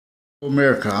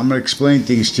America, I'm going to explain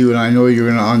things to you and I know you're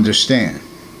going to understand.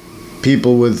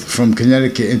 People from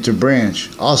Connecticut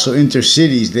interbranch, also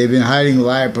intercities, they've been hiding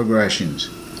lie progressions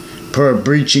per a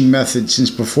breaching method since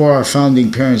before our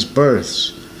founding parents'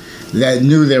 births that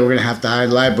knew they were going to have to hide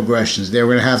lie progressions. They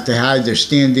were going to hide their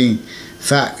standing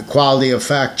quality of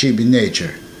fact-cheating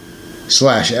nature,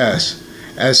 /S,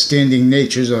 as standing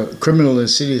natures of criminal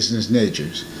insidiousness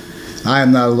natures. I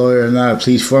am not a lawyer, not a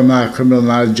police form, not a criminal,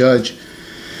 not a judge.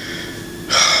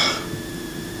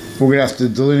 We're going to have to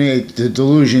delineate the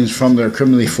delusions from their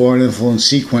criminally foreign influence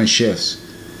sequence shifts.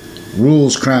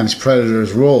 Rules, crimes,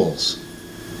 predators, roles.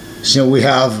 So we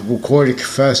have recorded,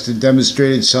 confessed, and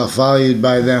demonstrated self-valued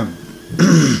by them.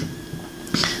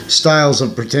 Styles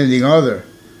of pretending other.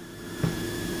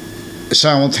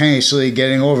 Simultaneously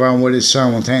getting over on what is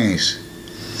simultaneous.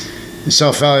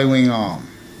 Self-valuing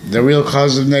the real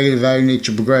cause of negative value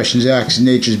nature progressions, acts, and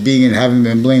nature's being and having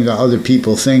been blamed on other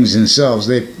people, things, themselves.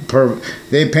 They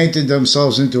painted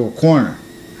themselves into a corner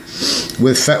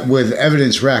with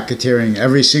evidence racketeering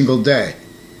every single day,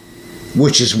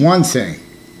 which is one thing.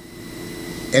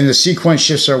 And the sequence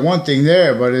shifts are one thing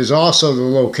there, but there's also the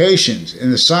locations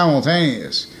and the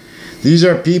simultaneous. These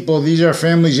are people, these are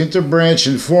families interbranch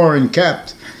and foreign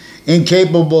kept,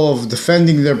 incapable of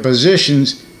defending their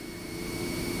positions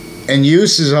and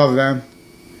uses of them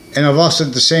and of us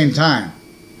at the same time.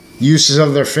 Uses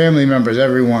of their family members,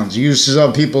 everyone's. Uses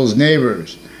of people's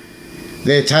neighbors.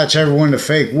 They attach everyone to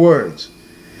fake words.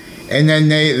 And then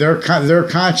they're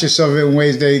conscious of it in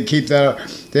ways they keep that up.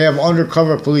 They have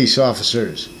undercover police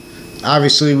officers.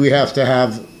 Obviously, they have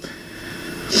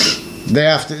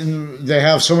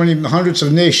so many hundreds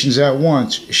of nations at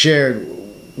once shared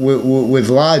with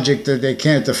logic that they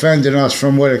can't defend in us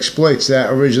from what exploits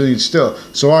that originally instilled.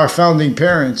 So our founding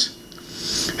parents,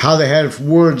 how they had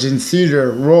words in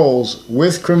theater roles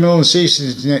with criminal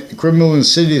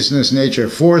insidiousness nature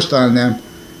forced on them,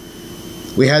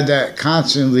 we had that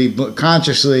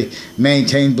consciously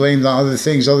maintained, blamed on other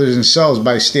things other than themselves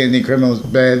by standing criminals,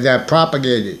 that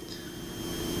propagated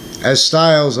as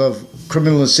styles of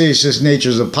criminal insidiousness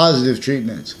natures of positive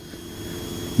treatments,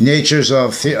 natures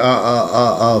of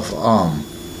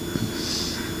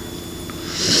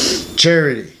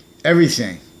charity,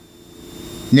 everything,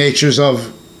 natures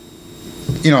of,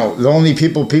 the only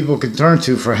people can turn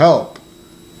to for help,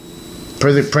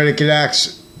 per the predicate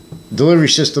acts delivery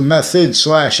system method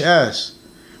 /S,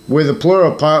 where the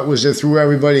plural part was that through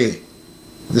everybody.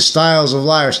 The styles of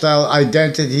liar, style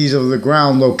identities of the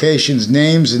ground, locations,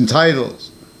 names, and titles.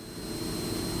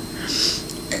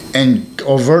 And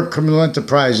overt criminal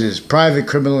enterprises, private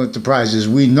criminal enterprises,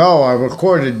 we know are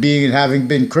recorded being and having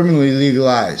been criminally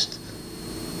legalized.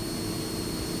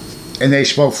 And they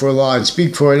spoke for law and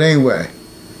speak for it anyway.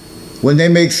 When they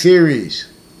make theories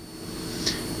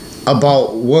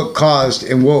about what caused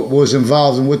and what was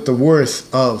involved and what the worth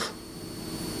of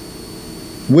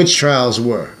witch trials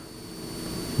were,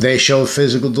 they show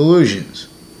physical delusions.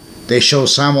 They show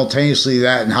simultaneously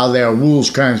that and how they are rules,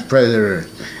 crimes, predators,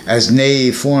 as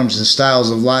naive forms and styles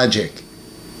of logic.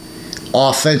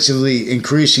 Offensively,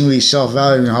 increasingly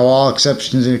self-valuing how all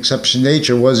exceptions and exception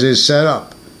nature is set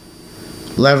up.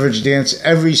 Leverage dance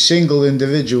every single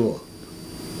individual,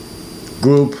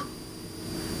 group,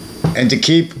 and to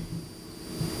keep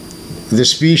the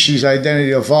species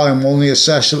identity of volume only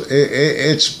assess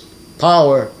its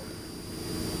power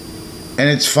and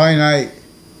its finite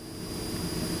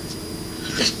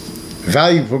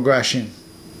value progression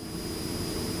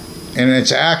and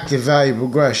its active value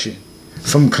progression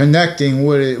from connecting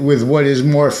with what is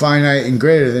more finite and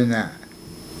greater than that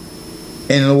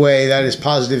in a way that is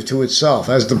positive to itself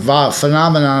as the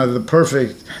phenomenon of the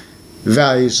perfect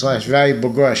value /value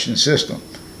progression system.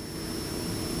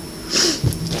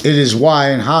 It is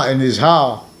why and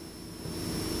how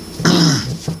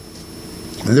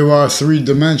there are three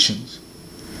dimensions.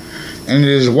 And it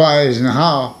is why and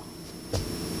how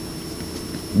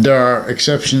there are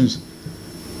exceptions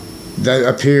that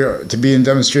appear to be in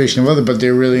demonstration of other, but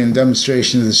they're really in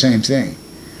demonstration of the same thing.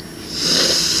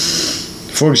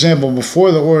 For example,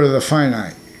 before the order of the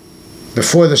finite,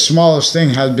 before the smallest thing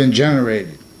had been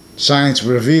generated, science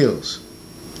reveals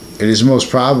it is most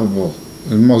probable,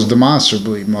 and most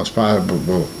demonstrably most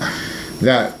probable,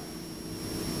 that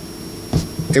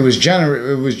it was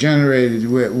generated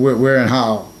where and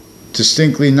how,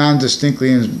 distinctly,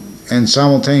 non-distinctly, and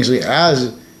simultaneously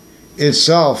as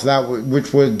itself, that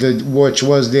which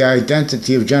was the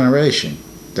identity of generation,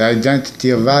 the identity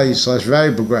of value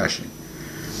 /value progression.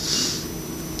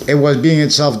 It was being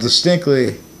itself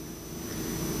distinctly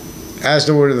as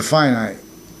the word of the finite,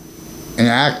 and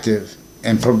active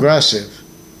and progressive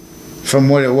from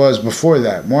what it was before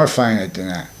that, more finite than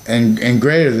that, and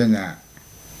greater than that.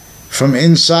 From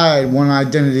inside one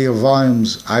identity of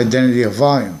volumes, identity of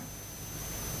volume,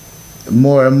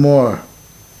 more and more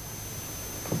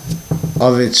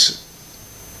of its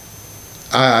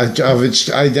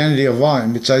identity of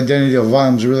volume, its identity of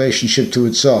volume's relationship to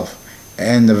itself,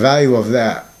 and the value of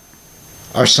that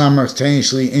are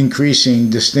simultaneously increasing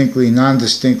distinctly,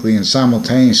 non-distinctly, and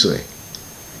simultaneously.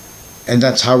 And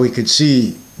that's how we could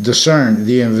see, discern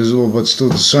the invisible but still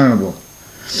discernible.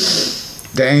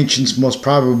 The ancients most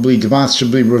probably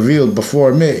demonstrably revealed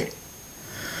before me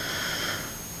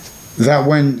that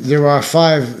when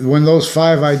those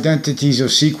five identities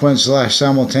of sequence /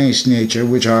 simultaneous nature,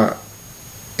 which are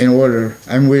in order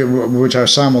and which are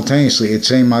simultaneously its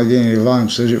same identity of volume,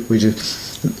 which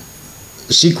is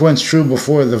sequence true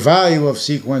before the value of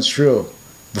sequence true,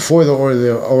 before the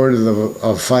order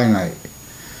of finite,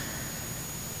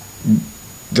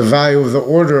 the value of the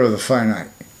order of the finite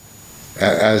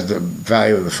as the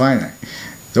value of the finite,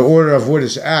 the order of what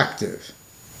is active,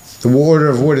 the order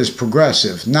of what is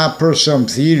progressive, not per some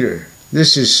theater.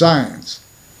 This is science.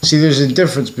 See, there's a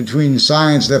difference between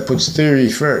science that puts theory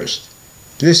first.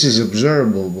 This is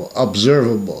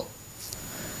observable.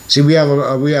 See, we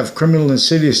have criminal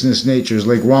insidiousness natures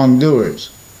like wrongdoers,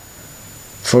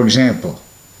 for example,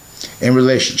 in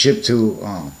relationship to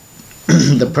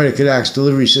the predicate acts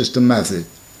delivery system method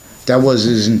that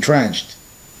is entrenched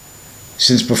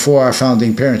since before our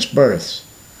founding parents' births.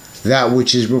 That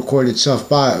which is recorded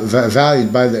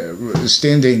valued by the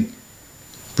standing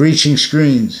breaching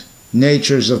screens,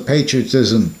 natures of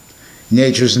patriotism,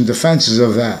 natures and defenses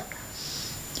of that.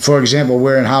 For example,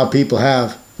 where and how people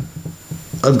have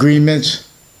agreements,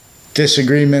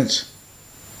 disagreements,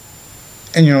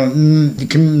 and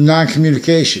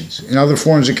non-communications and other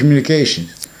forms of communication.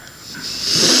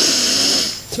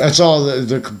 That's all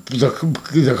the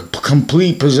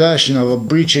complete possession of a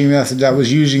breaching method that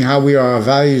was using how we are a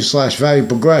value/value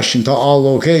progression to all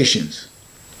locations.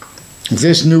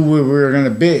 This knew where we were going to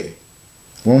be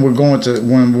when we're going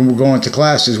to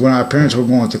classes, when our parents were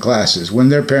going to classes, when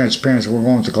their parents' parents were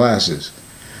going to classes.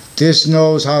 This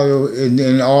knows how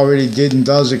and already did and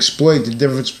does exploit the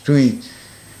difference between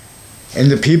and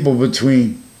the people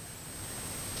between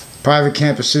private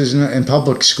campuses and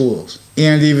public schools,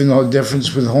 and even the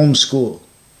difference with homeschool.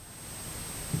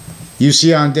 You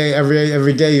see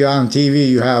every day on TV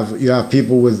you have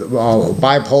people with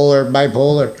bipolar,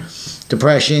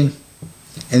 depression,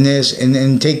 and this,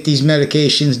 and take these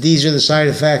medications. These are the side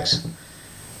effects.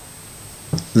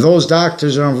 Those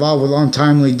doctors are involved with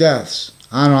untimely deaths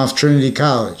on and off Trinity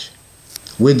College,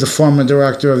 with the former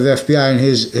director of the FBI and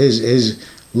his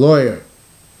lawyer,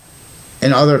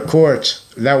 and other courts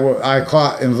that I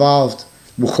caught involved,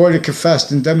 recorded,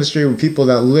 confessed, and demonstrated with people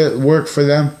that work for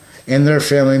them and their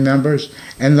family members,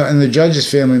 and the judge's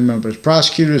family members,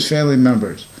 prosecutors' family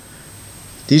members.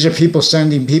 These are people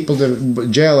sending people to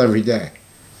jail every day,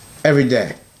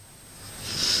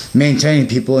 maintaining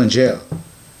people in jail.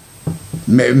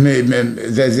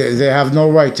 They have no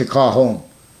right to call home.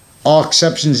 All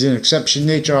exceptions in exception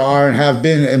nature are and have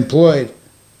been employed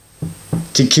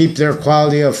to keep their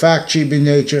quality of fact cheap in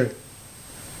nature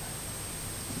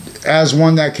as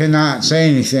one that cannot say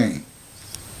anything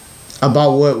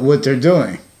about what they're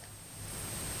doing.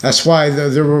 That's why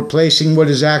they're replacing what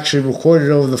is actually recorded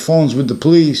over the phones with the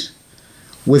police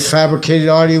with fabricated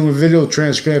audio and video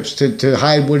transcripts to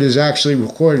hide what is actually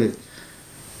recorded.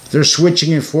 They're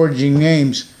switching and forging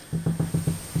names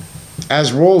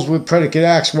as roles with predicate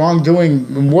acts, wrongdoing,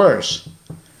 and worse.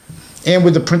 And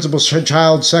with the principal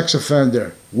child sex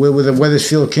offender with the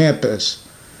Wethersfield campus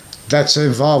that's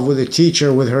involved with a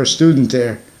teacher, with her student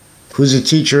there, who's a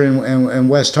teacher in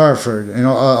West Hartford, and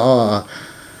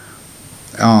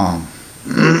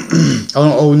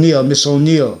O'Neill, Miss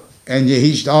O'Neill. And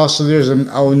there's an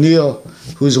O'Neill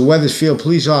who's a Wethersfield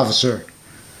police officer,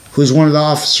 who's one of the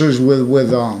officers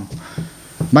with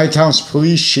my town's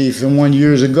police chief and 1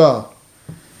 years ago,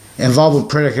 involved with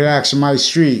predicate acts in my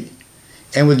street.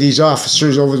 And with these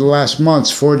officers over the last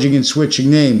months, forging and switching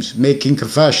names, making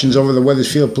confessions over the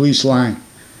Wethersfield police line.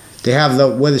 They have the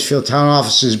Wethersfield town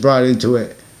officers brought into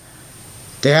it.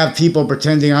 They have people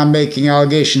pretending I'm making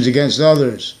allegations against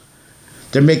others.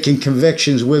 They're making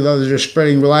convictions with others. They're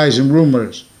spreading lies and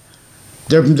rumors.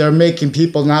 They're making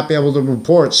people not be able to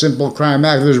report simple crime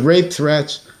acts. There's rape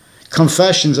threats,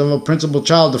 confessions of a principal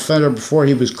child defender before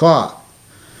he was caught.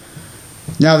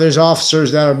 Now there's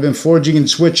officers that have been forging and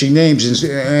switching names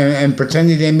and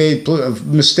pretending they made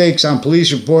mistakes on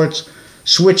police reports,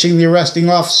 switching the arresting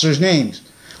officers' names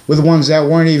with ones that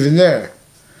weren't even there.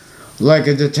 like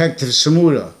a Detective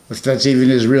Samuda, if that's even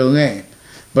his real name.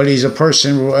 But he's a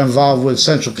person involved with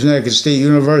Central Connecticut State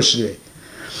University.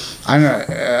 I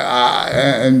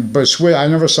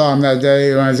never saw him that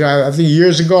day. I think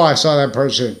years ago I saw that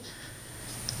person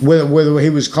with he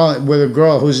was calling with a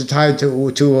girl who's tied to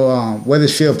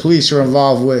Wethersfield police are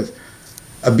involved with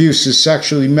abuses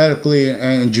sexually, medically,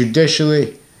 and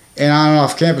judicially, and on and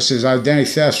off campuses, identity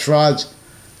thefts, frauds,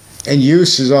 and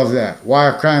uses of that.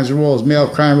 Wire crimes rules, mail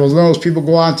crime rules. Those people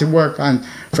go on to work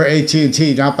for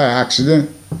AT&T, not by accident.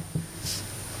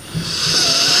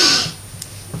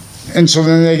 And so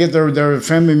then they get their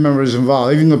family members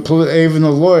involved, even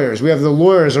the lawyers. We have the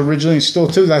lawyers originally still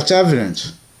too. That's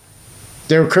evidence.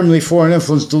 They were criminally foreign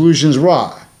influence delusions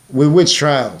wrought with witch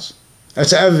trials.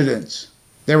 That's evidence.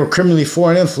 They were criminally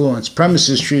foreign influence,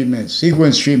 premises treatments,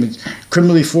 sequence treatments,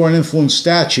 criminally foreign influence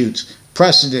statutes,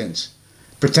 precedents,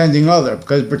 pretending other,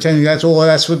 because pretending that's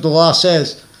what the law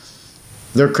says.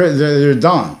 They're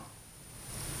done.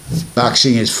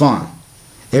 Boxing is fun.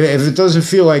 If it doesn't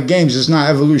feel like games, it's not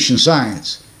evolution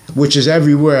science, which is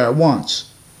everywhere at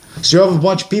once. So you have a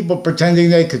bunch of people pretending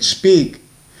they could speak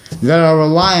that are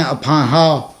reliant upon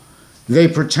how they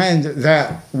pretend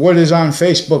that what is on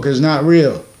Facebook is not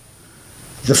real.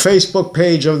 The Facebook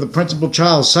page of the Principal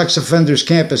Child Sex Offenders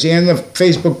Campus and the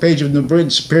Facebook page of the Britain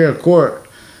Superior Court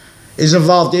is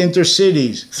involved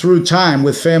intercities through time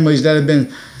with families that have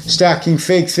been stacking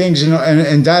fake things in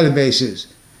databases.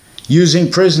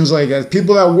 Using prisons like that.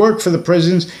 People that work for the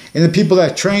prisons and the people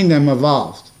that train them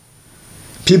involved.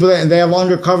 People that they have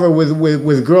undercover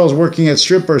with girls working at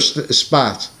stripper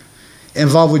spots.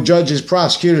 Involved with judges,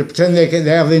 prosecutors, pretend they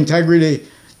have the integrity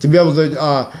to be able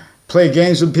to play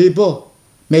games with people.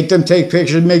 Make them take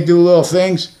pictures, do little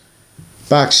things.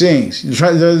 Boxings.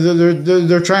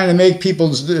 They're trying to make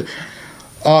people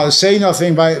say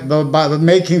nothing by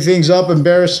making things up,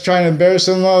 trying to embarrass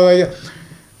them.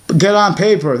 Get on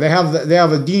paper. They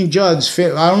have a dean judge.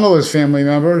 I don't know his family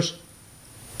members.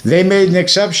 They made an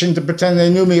exception to pretend they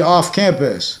knew me off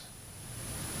campus.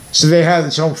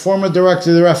 So former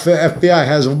director of the FBI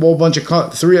has a whole bunch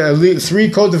of three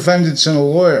co-defendants and a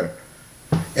lawyer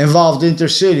involved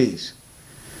intercities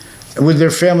with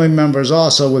their family members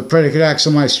also with predicate acts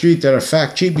on my street that are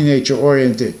fact-cheating nature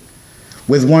oriented.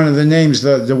 With one of the names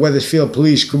the Wethersfield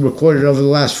police recorded over the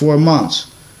last 4 months.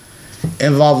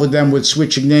 Involved with them with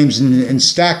switching names and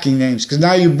stacking names, because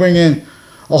now you bring in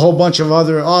a whole bunch of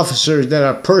other officers that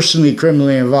are personally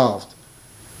criminally involved,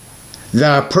 that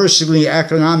are personally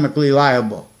economically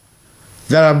liable,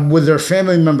 that are with their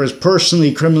family members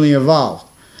personally criminally involved,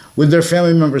 with their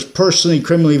family members personally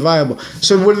criminally viable.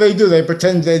 So what do? They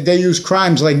pretend that they use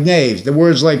crimes like knaves, the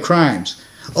words like crimes.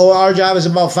 Oh, our job is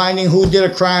about finding who did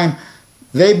a crime.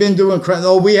 They've been doing crime.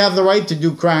 Oh, we have the right to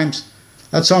do crimes.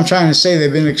 That's what I'm trying to say. They've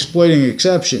been exploiting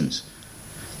exceptions.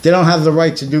 They don't have the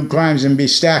right to do crimes and be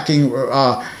stacking.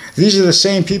 These are the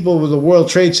same people with the World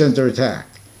Trade Center attack.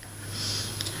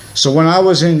 So when I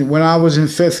was in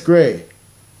 5th grade,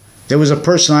 there was a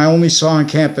person I only saw on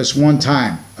campus one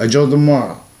time, a Joe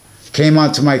DeMoro, came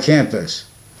onto my campus.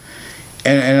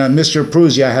 And Mr.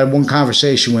 Pruzzi, I had one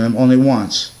conversation with him only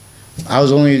once. I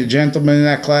was only a gentleman in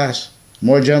that class,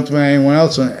 more gentleman than anyone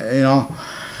else, you know.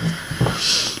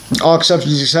 All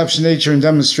exceptions, exception, nature, and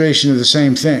demonstration of the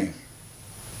same thing.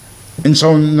 And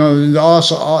so,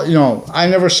 also, I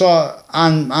never saw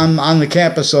on the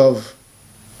campus of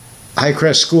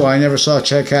Highcrest School, I never saw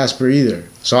Chet Casper either.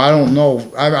 So I don't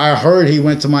know. I heard he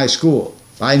went to my school.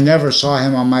 I never saw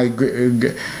him on my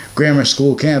grammar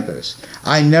school campus.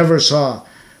 I never saw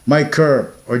Mike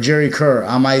Kerr or Jerry Kerr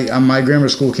on my grammar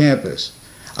school campus.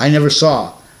 I never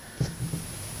saw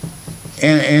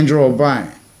Andrew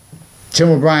O'Brien. Tim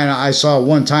O'Brien I saw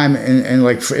one time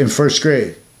in first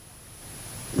grade.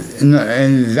 And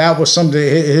that was something,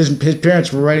 his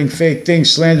parents were writing fake things,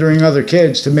 slandering other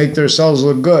kids to make themselves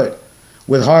look good.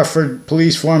 With Hartford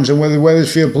police forms and with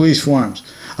Wethersfield police forms.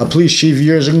 A police chief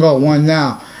years ago, one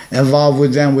now, involved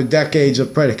with them with decades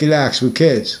of predicate acts with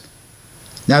kids.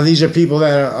 Now these are people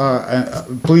that are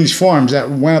police forms that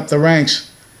went up the ranks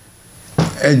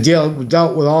and dealt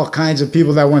with all kinds of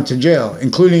people that went to jail,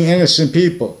 including innocent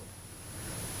people.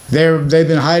 They've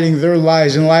been hiding their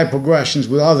lies and lie progressions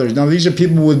with others. Now these are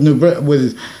people with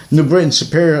New Britain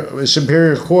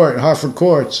Superior Court, Hartford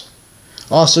Courts,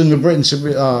 also New Britain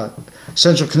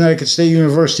Central Connecticut State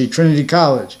University, Trinity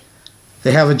College.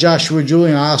 They have a Joshua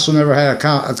Julian I also never had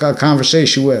a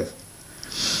conversation with.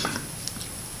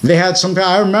 They had some.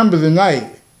 I remember the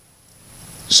night.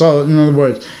 So in other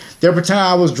words, they're pretending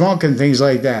I was drunk and things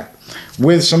like that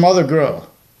with some other girl.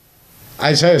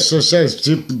 I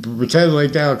pretended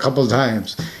like that a couple of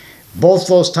times. Both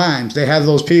those times, they had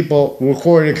those people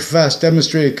recorded, confessed,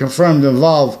 demonstrated, confirmed,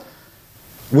 involved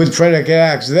with predicate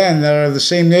acts then that are the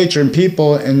same nature and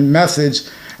people and methods,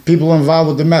 people involved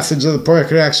with the methods of the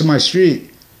predicate acts in my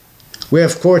street. We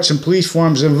have courts and police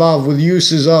forms involved with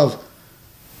uses of,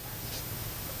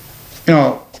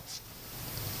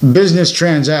 business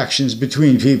transactions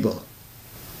between people.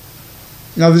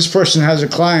 Now, this person has a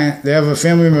client, they have a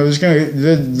family member,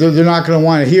 they're not going to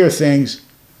want to hear things,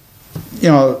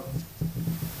 they're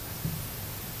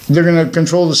going to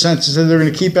control the senses, and they're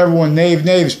going to keep everyone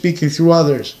knave, speaking through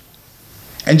others,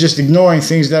 and just ignoring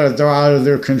things that are out of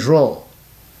their control,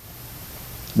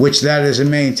 which that is a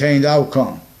maintained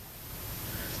outcome.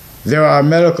 There are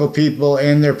medical people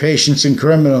and their patients and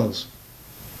criminals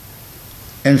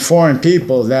and foreign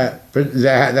people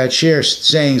that share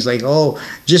sayings like, oh,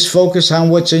 just focus on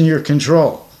what's in your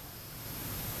control.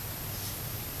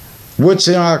 What's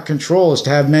in our control is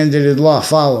to have mandated law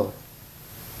followed,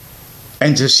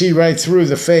 and to see right through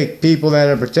the fake people that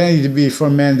are pretending to be for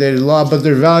mandated law, but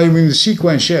they're valuing the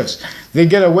sequence shifts. They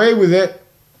get away with it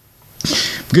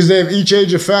because they have each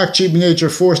age of fact, cheap nature,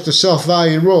 forced to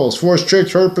self-valued roles, forced,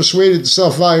 tricked, hurt, persuaded to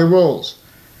self-valued roles.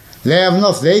 They have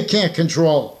enough. They can't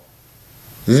control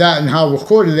that and how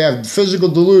recorded. They have physical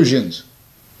delusions.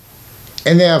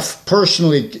 And they have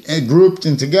personally grouped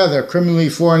and together criminally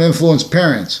foreign influenced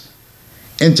parents,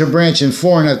 interbranch and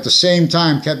foreign at the same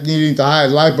time, kept needing to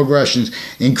hide life progressions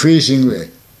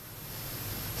increasingly.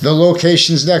 The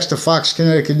locations next to Fox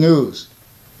Connecticut News.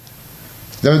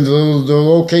 The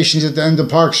locations at the end of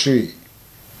Park Street.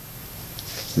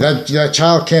 That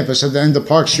child campus at the end of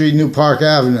Park Street, New Park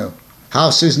Avenue.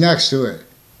 Houses next to it.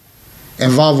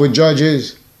 Involved with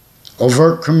judges,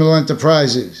 overt criminal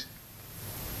enterprises.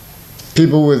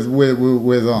 People with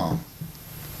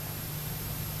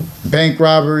bank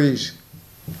robberies.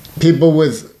 People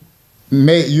with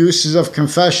uses of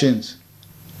confessions.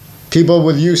 People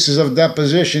with uses of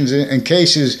depositions in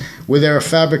cases where they're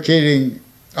fabricating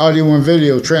audio and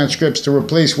video transcripts to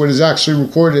replace what is actually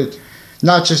recorded,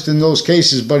 not just in those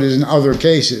cases, but in other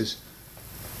cases.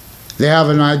 They have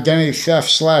an identity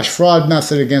theft / fraud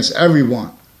method against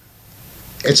everyone.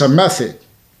 It's a method,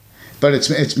 but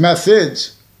it's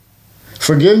methods.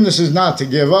 Forgiveness is not to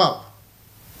give up.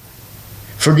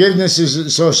 Forgiveness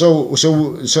is so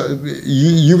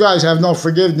you guys have no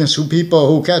forgiveness who people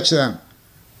who catch them.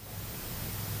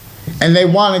 And they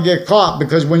want to get caught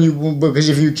because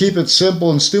if you keep it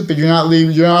simple and stupid, you're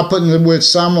not putting the words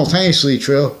simultaneously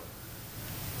true.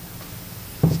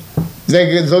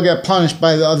 They'll get punished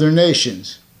by the other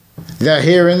nations. That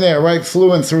here and there, right,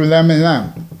 fluent through them and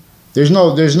them. There's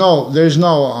no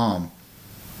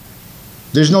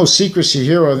secrecy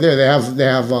here or there.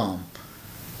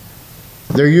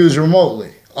 They're used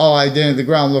remotely. All identity the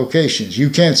ground locations. You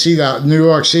can't see that New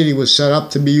York City was set up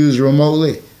to be used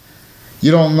remotely.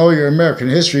 You don't know your American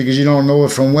history because you don't know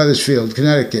it from Wethersfield,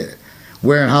 Connecticut,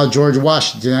 where and how George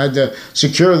Washington had to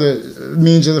secure the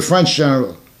means of the French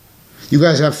general. You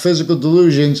guys have physical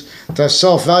delusions that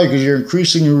self-value because you're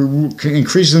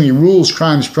increasingly rules,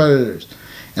 crimes, predators,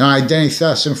 and identity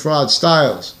thefts and fraud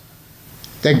styles.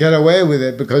 They get away with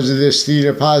it because of this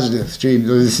theater positive stream,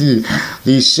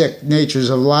 these sick natures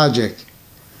of logic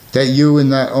that you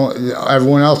and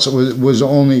everyone else was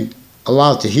only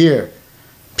allowed to hear.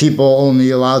 People only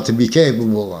allowed to be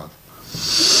capable of.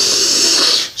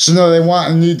 So no, they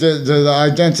want and need the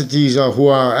identities of who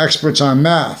are experts on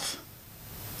math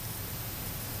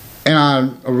and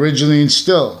on originally and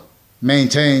still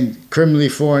maintained criminally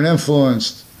foreign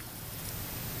influenced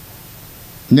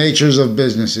natures of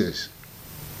businesses,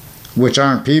 which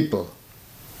aren't people.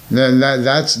 Then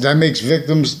that makes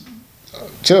victims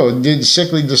too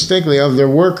sickly distinctly of their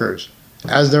workers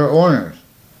as their owners.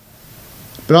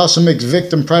 But also makes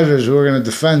victim predators who are going to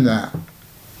defend that.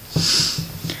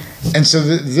 And so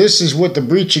this is what the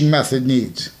breaching method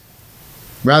needs,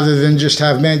 rather than just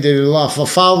have mandated law.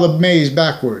 Follow the maze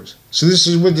backwards. So this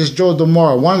is with this Joe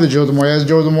DeMauro, one of the Joe DeMauro, has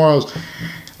Joe DeMauro's,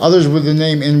 others with the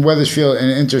name in Wethersfield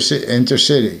and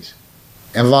intercities,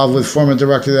 involved with former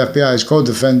director of the FBI's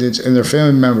co-defendants and their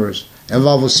family members,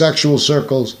 involved with sexual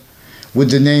circles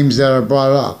with the names that are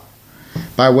brought up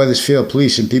by Wethersfield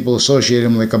police and people associated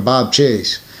him like a Bob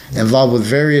Chase, involved with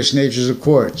various natures of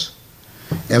courts,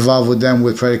 involved with them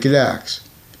with predicate acts,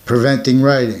 preventing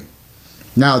writing.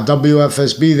 Now,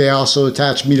 WFSB, they also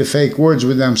attached me to fake words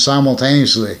with them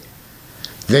simultaneously.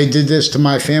 They did this to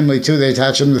my family too. They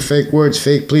attached them to fake words,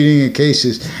 fake pleading in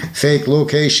cases, fake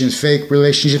locations, fake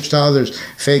relationships to others,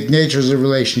 fake natures of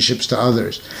relationships to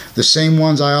others. The same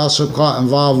ones I also caught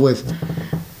involved with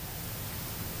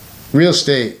real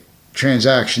estate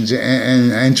transactions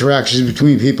and interactions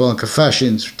between people and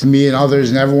confessions to me and others,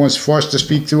 and everyone's forced to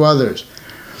speak through others.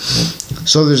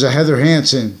 So there's a Heather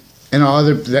Hansen and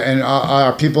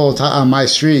our people on my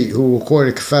street who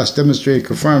recorded, confessed, demonstrated,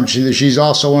 confirmed. She's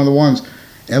also one of the ones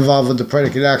involved with the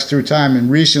predicate acts through time, and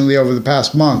recently over the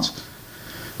past months,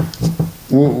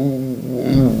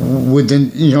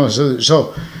 within, you know,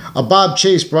 so Bob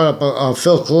Chase brought up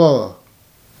Phil Colella.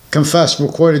 Confessed,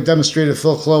 recorded, demonstrated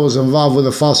Phil Colella was involved with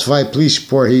a falsified police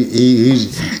report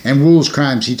and rules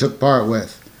crimes he took part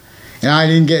with. And I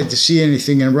didn't get to see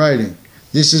anything in writing.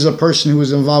 This is a person who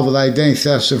was involved with identity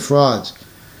thefts and frauds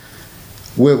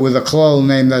with a Colella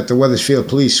name that the Wethersfield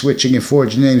police, switching and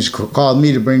forging names, called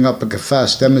me to bring up and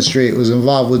confess, demonstrate was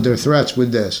involved with their threats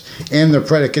with this and their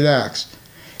predicate acts.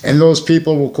 And those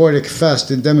people recorded,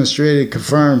 confessed, and demonstrated,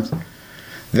 confirmed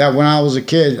that when I was a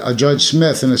kid, a Judge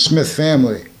Smith and a Smith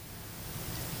family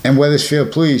and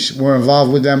Wethersfield police were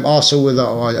involved with them, also with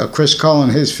a Chris Cullen,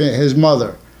 his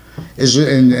mother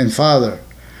and father,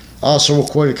 also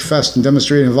recorded, confessed, and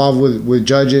demonstrated involved with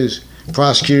judges,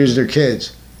 prosecutors, their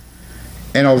kids,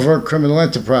 and overt criminal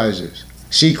enterprises,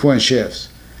 sequence shifts,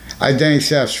 identity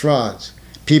thefts, frauds,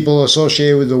 people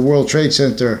associated with the World Trade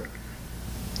Center.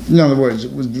 In other words,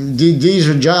 these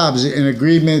are jobs and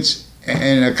agreements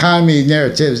and economy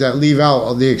narratives that leave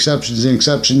out the exceptions and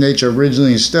exception nature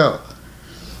originally instilled.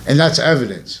 And that's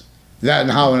evidence. That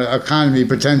and how an economy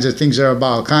pretends that things are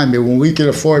about economy when we can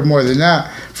afford more than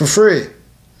that for free.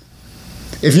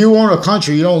 If you own a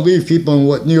country, you don't leave people in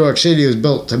what New York City is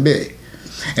built to be.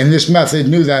 And this method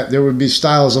knew that there would be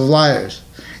styles of liars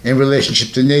in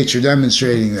relationship to nature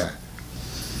demonstrating that.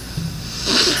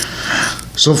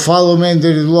 So follow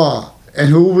mandated law. And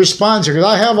who responds here?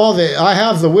 Because I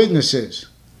have the witnesses.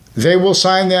 They will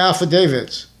sign the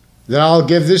affidavits that I'll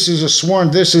give. This is a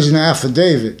sworn. This is an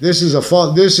affidavit. This is a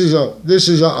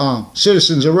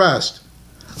citizen's arrest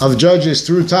of judges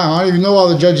through time. I don't even know all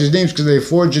the judges' names because they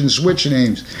forge and switch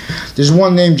names. There's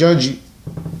one named Judge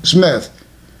Smith,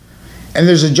 and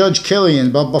there's a Judge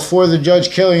Killian. But before the Judge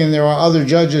Killian, there are other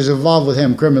judges involved with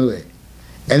him criminally,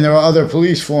 and there are other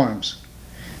police forms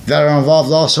that are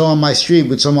involved also on my street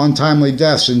with some untimely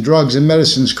deaths and drugs and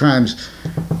medicines crimes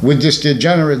with this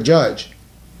degenerate judge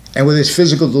and with his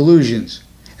physical delusions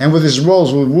and with his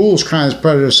roles with rules crimes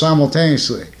predators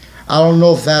simultaneously. I don't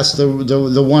know if that's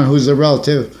the one who's the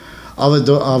relative of a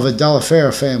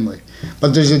Delafair family,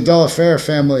 but there's a Delafair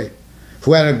family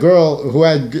who had a girl who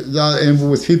had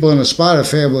with people in a Spada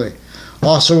family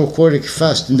also recorded,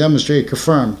 confessed, and demonstrated,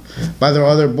 confirmed by their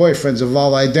other boyfriends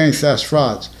involved identity theft,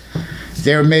 frauds.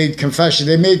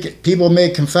 People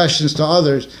make confessions to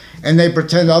others, and they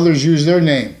pretend others use their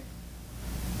name.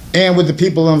 And with the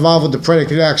people involved with the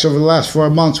predicate acts over the last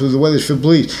 4 months with the Wethersfield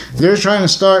police, they're trying to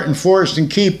start, enforce, and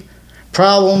keep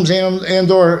problems and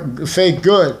or fake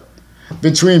good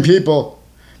between people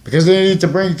because they need to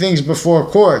bring things before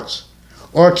courts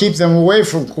or keep them away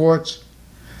from courts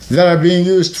that are being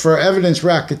used for evidence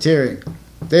racketeering.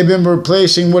 They've been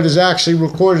replacing what is actually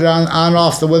recorded on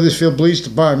off the Wethersfield Police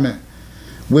Department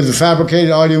with the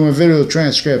fabricated audio and video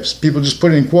transcripts. People just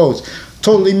put in quotes,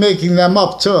 totally making them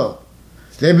up too.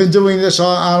 They've been doing this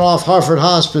on off Hartford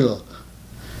Hospital.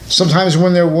 Sometimes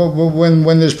when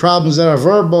there's problems that are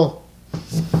verbal,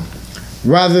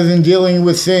 rather than dealing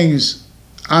with things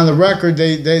on the record,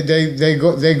 they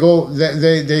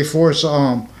force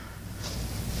a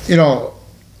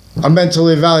mental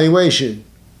evaluation.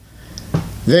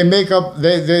 They make up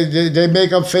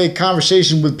fake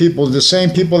conversation with people, the same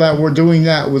people that were doing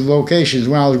that with locations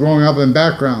when I was growing up in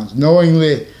backgrounds,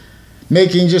 knowingly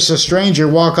making just a stranger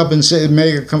walk up and say,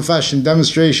 make a confession,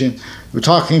 demonstration,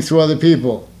 talking through other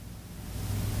people.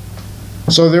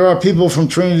 So there are people from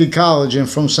Trinity College and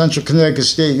from Central Connecticut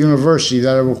State University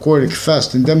that are recorded,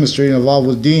 confessed, and demonstrated involved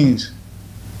with deans,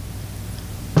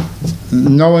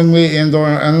 knowingly and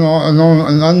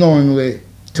unknowingly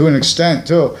to an extent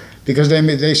too, because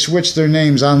they switch their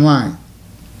names online.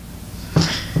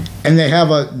 And they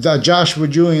have a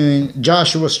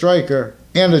Joshua Stryker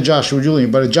and a Joshua Julian,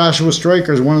 but a Joshua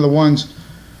Stryker is one of the ones.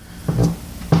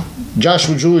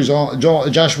 Joshua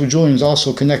Julian is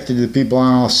also connected to the people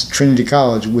on off Trinity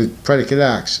College with predicate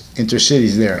acts,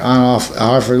 intercities there, on off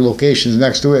Hartford locations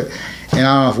next to it, and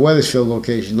on off Wethersfield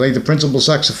locations, like the principal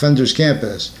sex offenders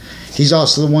campus. He's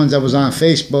also the one that was on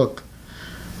Facebook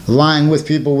lying with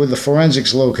people with the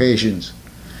forensics locations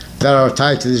that are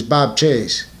tied to this Bob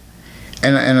Chase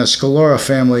and a Scalora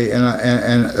family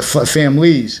and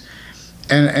families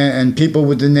and people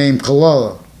with the name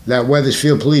Colella that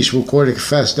Wethersfield police recorded,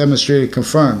 confessed, demonstrated,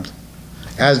 confirmed,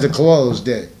 as the Colellas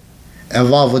did,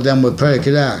 involved with them with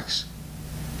predicate acts.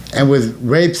 and with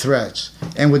rape threats,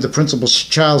 and with the principal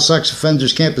child sex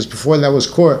offenders campus before that was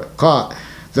caught.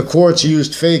 The courts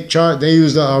used fake they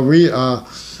used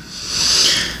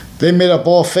they made up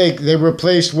all fake. They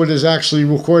replaced what is actually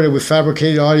recorded with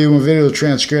fabricated audio and video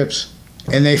transcripts,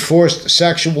 and they forced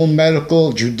sexual,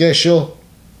 medical, judicial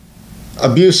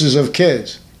abuses of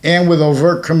kids, and with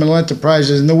overt criminal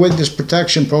enterprises. And the witness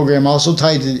protection program also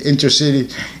tied to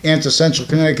intercity and to Central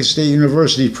Connecticut State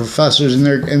University professors and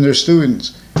their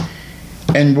students,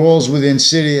 and roles with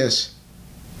insidious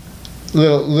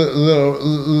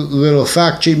little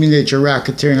fact-cheating nature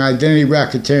racketeering, identity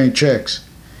racketeering tricks,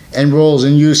 and roles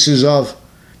and uses of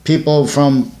people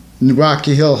from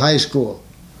Rocky Hill High School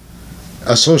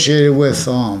associated with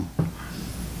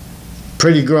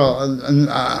pretty girl,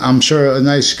 I'm sure a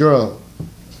nice girl.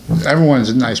 Everyone's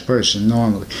a nice person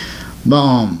normally, but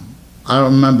I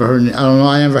don't remember her. I don't know.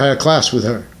 I never had a class with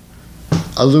her.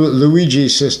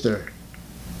 Luigi's sister,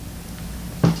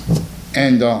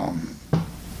 and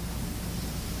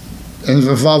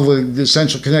involved with the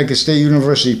Central Connecticut State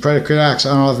University predicate acts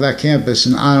on and off that campus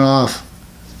and on and off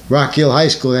Rocky Hill High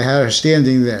School. They had her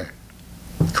standing there,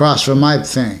 across from my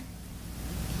thing.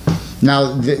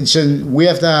 Now, so we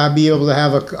have to be able to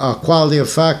have a quality of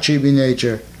fact-cheating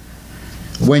nature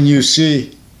when you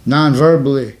see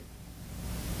non-verbally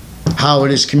how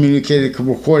it is communicated,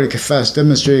 recorded, confessed,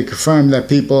 demonstrated, confirmed that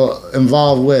people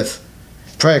involved with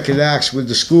predicate acts with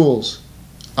the schools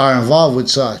are involved with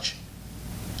such.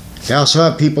 They also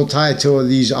have people tied to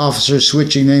these officers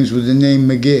switching names with the name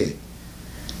McGee.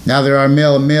 Now there are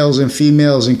males and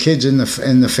females and kids in the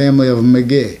family of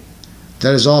McGee.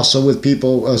 That is also with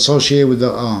people associated with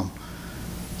the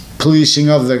policing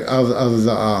of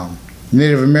the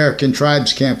Native American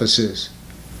tribes campuses.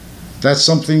 That's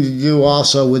something to do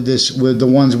also with the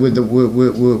ones with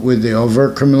the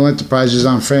overt criminal enterprises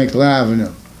on Franklin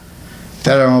Avenue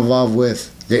that are involved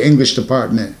with the English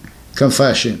department,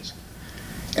 confessions,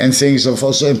 and things of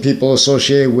also, and people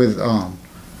associated with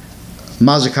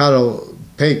Mazzucato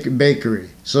Bakery,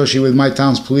 associated with my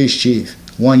town's police chief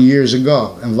 1 year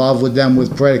ago, involved with them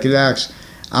with predicate acts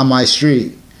on my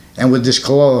street, and with this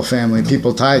Cololo family,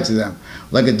 people tied to them,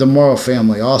 like a DeMoro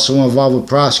family, also involved with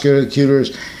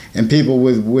prosecutors and people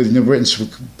with New Britain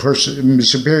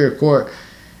Superior Court,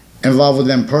 involved with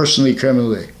them personally,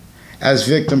 criminally, as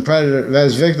victims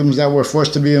that were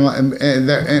forced to be in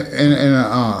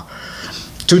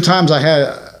 2 times I had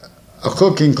a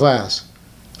cooking class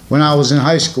when I was in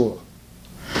high school,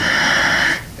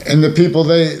 and the people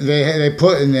they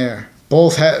put in there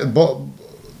both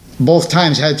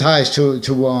times had ties to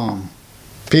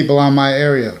people on my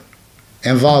area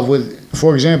involved with.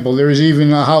 For example, there was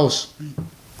even a house.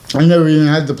 I never even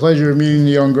had the pleasure of meeting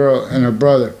the young girl and her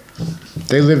brother.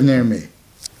 They live near me.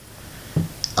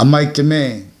 A Mike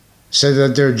DeMaine said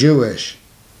that they're Jewish,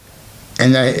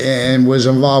 and was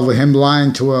involved with him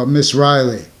lying to Miss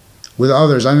Riley with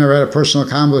others. I never had a personal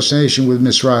conversation with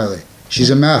Miss Riley. She's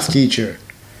a math teacher,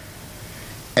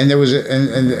 and there was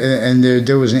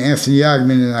there was an Anthony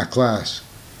Yagman in that class,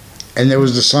 and there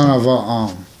was the son of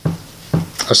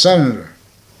a senator.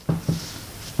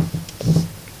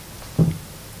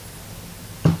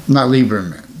 Not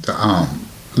Lieberman.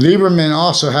 Lieberman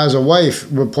also has a wife,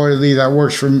 reportedly, that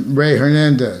works for Ray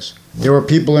Hernandez. There were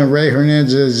people in Ray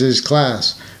Hernandez's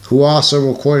class who also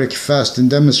recorded, confessed, and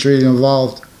demonstrated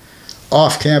involved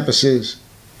off campuses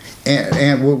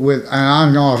and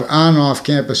on off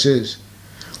campuses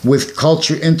with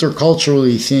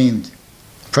interculturally themed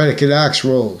predicate acts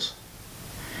roles,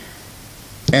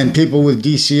 and people with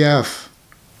DCF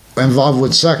involved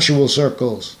with sexual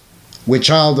circles, with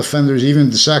child offenders, even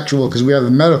the sexual, because we have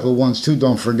the medical ones too,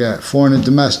 don't forget, foreign and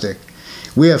domestic.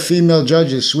 We have female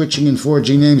judges switching and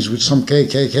forging names with some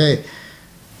KKK,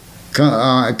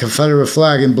 Confederate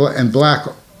flag, and black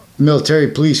military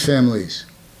police families.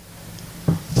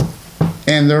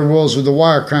 And their roles with the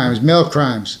wire crimes, mail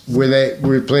crimes, where they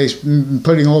replace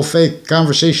putting whole fake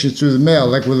conversations through the mail,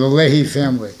 like with the Leahy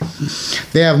family.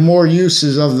 They have more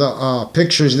uses of the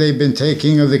pictures they've been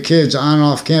taking of the kids on and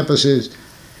off campuses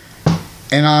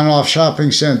and on and off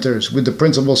shopping centers with the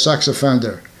principal sex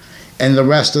offender and the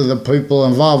rest of the people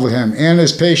involved with him, and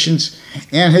his patients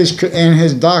and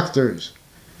his doctors.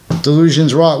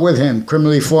 Delusions wrought with him,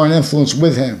 criminally foreign influence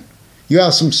with him. You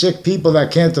have some sick people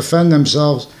that can't defend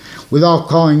themselves without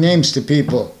calling names to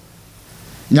people.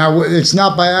 Now, it's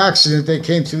not by accident they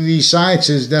came through these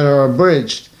sciences that are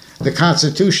abridged. The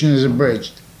Constitution is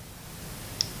abridged.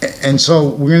 And so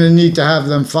we're going to need to have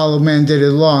them follow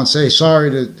mandated law and say sorry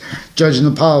to Judge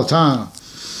Napolitano,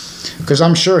 because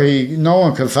I'm sure no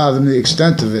one could fathom the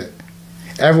extent of it.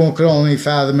 everyone could only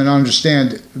fathom and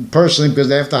understand personally because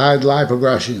they have to hide lie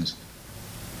progressions.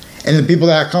 And the people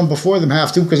that come before them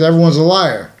have to because everyone's a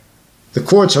liar. The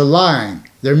courts are lying.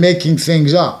 They're making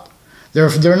things up.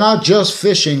 They're not just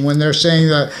fishing when they're saying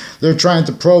that they're trying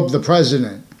to probe the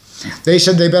president. They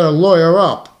said they better lawyer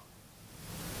up.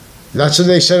 That's what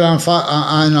they said on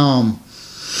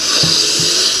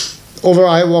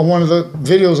one of the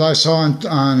videos I saw on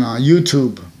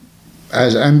YouTube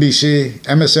as NBC,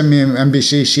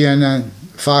 MSNBC, CNN,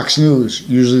 Fox News,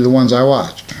 usually the ones I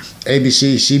watch.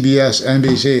 ABC, CBS,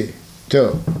 NBC,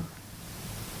 too.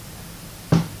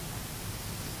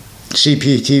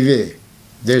 CPTV.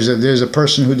 There's a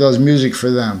person who does music for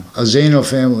them, a Zano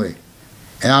family,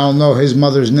 and I don't know his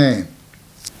mother's name.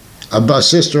 A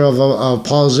sister of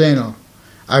Paul Zano.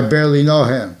 I barely know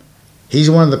him. He's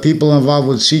one of the people involved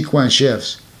with sequence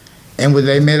shifts, and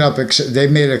they made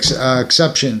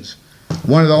exceptions.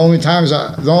 One of the only times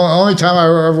I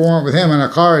ever went with him in a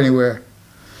car anywhere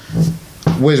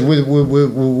was with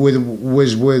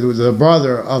the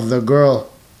brother of the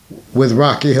girl with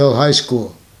Rocky Hill High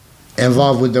School,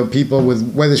 involved with the people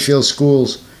with Wethersfield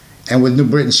Schools and with New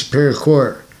Britain Superior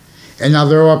Court. And now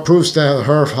there are proofs that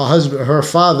her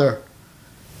father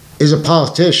is a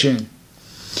politician.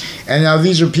 And now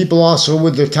these are people also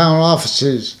with the town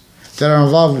offices that are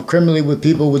involved criminally with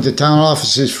people with the town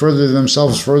offices, further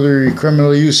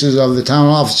criminal uses of the town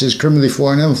offices, criminally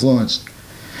foreign influence.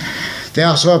 They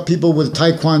also have people with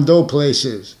taekwondo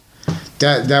places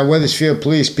that Wethersfield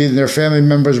police, their family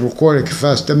members recorded,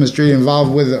 confessed, demonstrated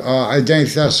involved with identity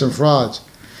thefts and frauds,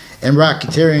 and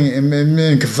racketeering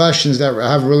and confessions that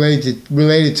have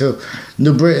related to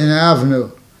New Britain Avenue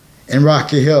and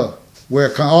Rocky Hill,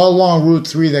 where all along Route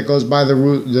 3 that goes by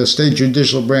the state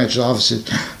judicial branch offices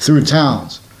through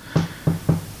towns.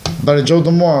 But a Joe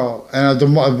DeMauro, and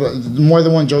more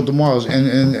than one Joe DeMauros,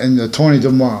 and Tony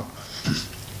DeMauro,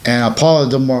 and Paula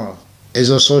DeMauro is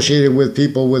associated with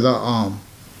people with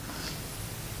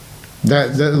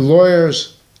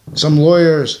some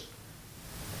lawyers,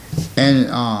 and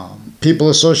people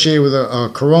associated with a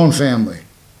Carone family,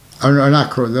 or not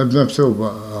Carone, them too,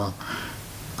 but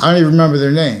I don't even remember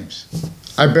their names.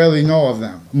 I barely know of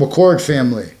them. McCord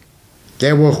family.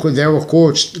 They were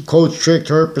coached, tricked,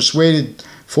 hurt, persuaded,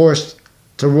 forced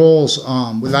to roles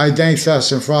with identity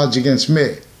thefts and frauds against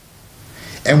me.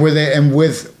 And with a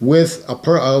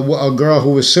girl who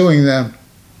was suing them,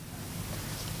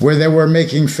 where they were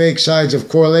making fake sides of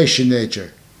correlation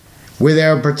nature, where they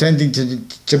were pretending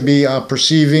to be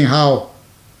perceiving how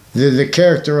the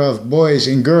character of boys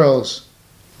and girls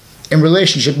in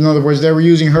relationship. In other words, they were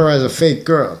using her as a fake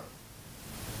girl.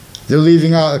 They're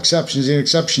leaving out exceptions in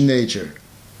exception nature.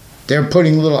 They're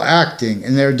putting little acting,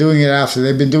 and they're doing it after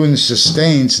they've been doing this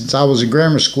sustained since I was in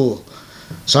grammar school.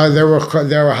 So they were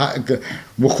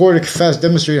recorded, confessed,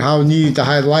 demonstrated how needed to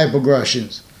hide lie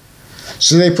progressions.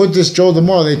 So they put this Joe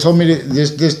DeMauro. They told me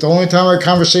this the only time I had a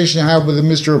conversation I had with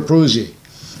Mr. Abruzzi.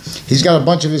 He's got a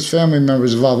bunch of his family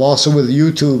members involved, also with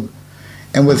YouTube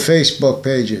and with Facebook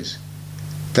pages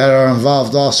that are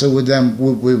involved also with them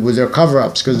with their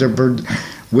cover-ups, because they're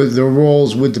with their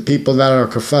roles with the people that are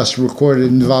confessed, recorded,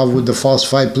 involved with the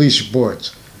falsified police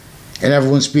reports. And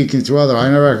everyone's speaking through other. I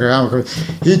never.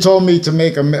 He told me to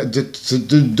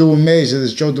do a maze of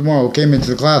this Joe DeMauro who came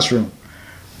into the classroom.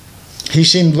 He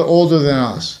seemed older than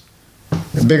us,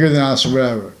 bigger than us, or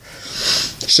whatever.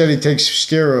 He said he takes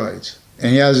steroids,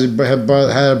 and he had a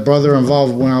brother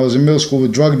involved when I was in middle school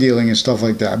with drug dealing and stuff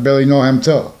like that. I barely know him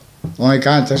too. The only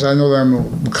context I know them are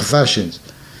confessions,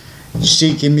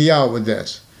 seeking me out with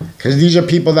this. Because these are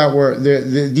people that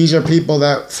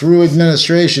through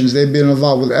administrations they've been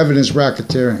involved with evidence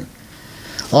racketeering,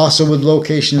 also with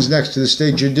locations next to the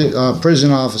state prison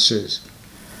offices,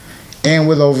 and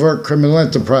with overt criminal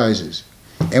enterprises,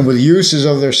 and with uses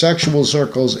of their sexual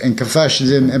circles and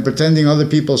confessions and pretending other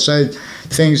people said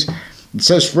things. It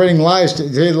says spreading lies.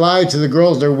 They lie to the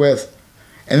girls they're with,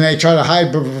 and they try to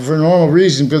hide for normal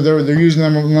reasons because they're using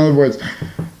them. In other words,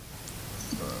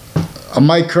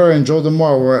 Mike Kerr and Joe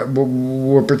DeMauro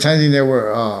were pretending they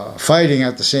were fighting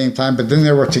at the same time, but then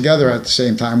they were together at the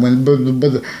same time.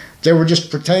 But they were just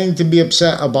pretending to be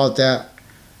upset about that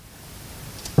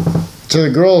to the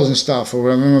girls and stuff, or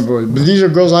whatever. But these are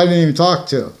girls I didn't even talk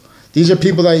to. These are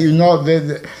people that you know,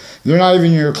 they're not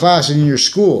even in your class and in your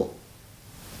school.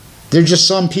 They're just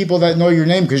some people that know your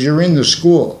name because you're in the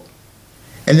school.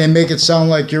 And they make it sound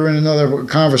like you're in another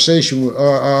conversation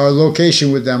or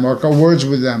location with them or words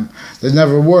with them that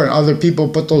never were. And other people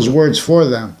put those words for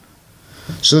them.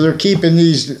 So they're keeping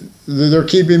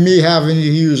me having to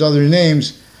use other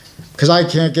names because I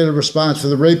can't get a response for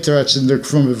the rape threats and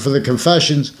for the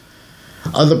confessions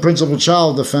of the principal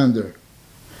child defender.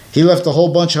 He left a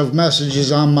whole bunch of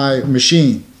messages on my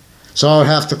machine. So I would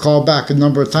have to call back a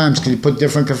number of times because he put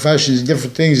different confessions,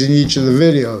 different things in each of the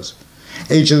videos,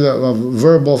 each of the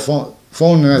verbal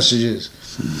phone messages,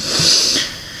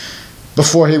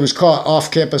 before he was caught off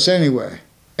campus anyway.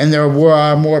 And there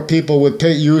were more people with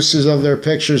uses of their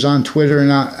pictures on Twitter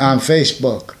and on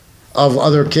Facebook of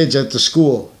other kids at the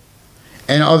school,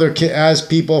 and as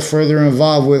people further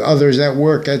involved with others that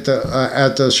work at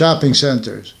the shopping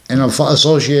centers and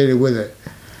associated with it.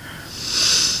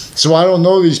 So I don't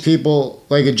know these people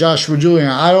like a Joshua Julian.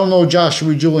 I don't know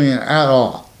Joshua Julian at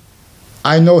all.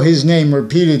 I know his name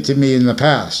repeated to me in the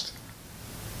past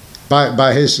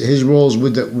by his roles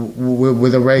with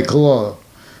the Ray Cololo,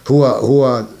 who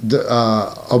the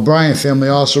O'Brien family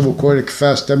also recorded,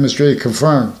 confessed, demonstrated,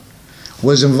 confirmed,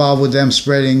 was involved with them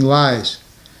spreading lies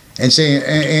and saying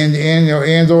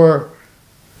or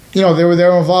they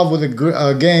were involved with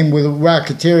a game with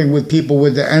racketeering with people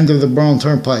with the end of the Brown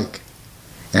Turnpike.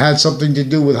 It had something to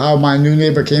do with how my new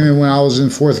neighbor came in when I was in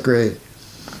 4th grade.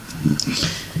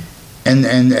 And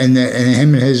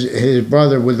him and his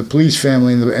brother with the police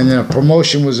family, and then a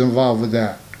promotion was involved with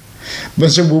that.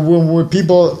 But so when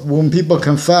people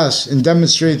confess and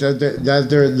demonstrate that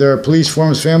their police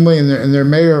forms family and their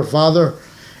mayor, father,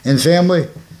 and family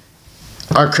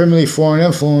are criminally foreign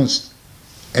influenced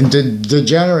and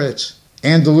degenerates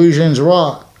and delusions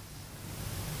raw,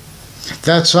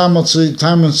 that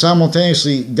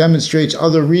simultaneously demonstrates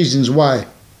other reasons why,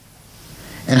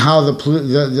 and how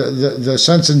the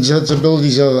sense and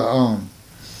sensibilities of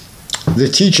the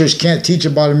teachers can't teach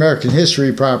about American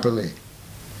history properly.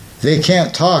 They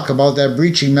can't talk about that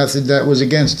breaching method that was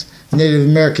against Native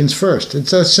Americans first.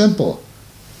 It's that simple.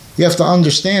 You have to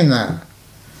understand that.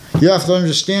 You have to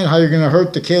understand how you're going to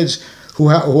hurt the kids who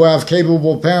have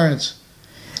capable parents,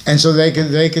 and so they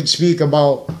can speak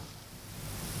about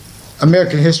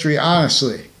American history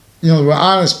honestly. We're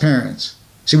honest parents.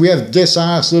 See, we have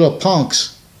dishonest little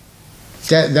punks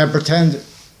that pretend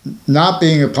not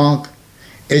being a punk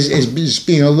is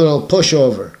being a little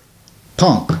pushover.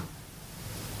 Punk.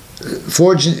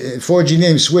 Forging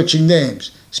names, switching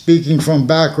names, speaking from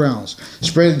backgrounds,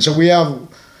 spreading. So we have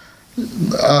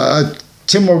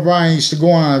Tim O'Brien used to go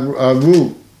on a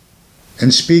route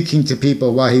and speaking to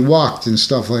people while he walked and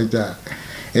stuff like that.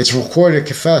 It's recorded,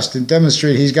 confessed, and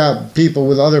demonstrated. He's got people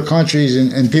with other countries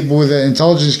and people with the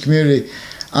intelligence community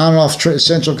on and off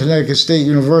Central Connecticut State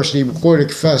University, recorded,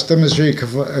 confessed, demonstrated,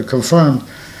 confirmed,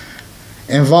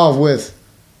 involved with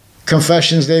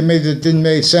confessions they made that didn't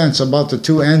make sense about the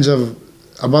ends of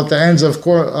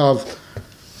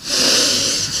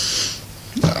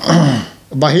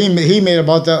but he made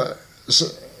about the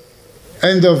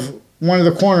end of one of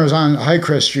the corners on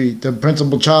Highcrest Street, the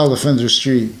principal child offender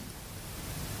street.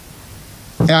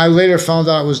 And I later found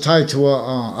out it was tied to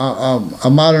a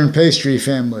modern pastry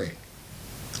family,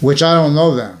 which I don't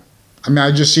know them. I mean,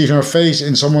 I just see her face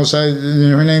and someone said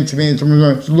her name to me and someone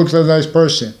goes, looks like a nice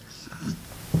person.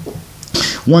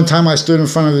 One time I stood in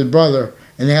front of his brother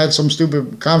and they had some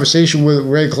stupid conversation with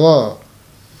Ray Cololo.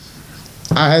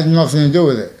 I had nothing to do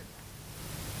with it.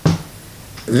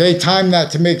 They timed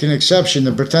that to make an exception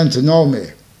to pretend to know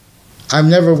me. I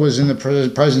never was in the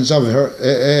presence of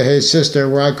his sister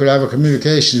where I could have a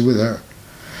communications with her.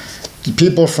 The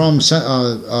people from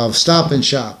Stop and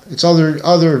Shop. It's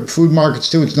other food markets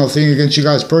too. It's nothing against you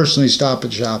guys personally, Stop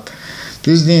and Shop.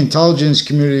 This is the intelligence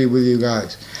community with you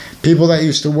guys. People that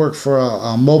used to work for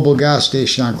a mobile gas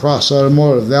station on Cross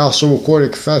Automotive. They also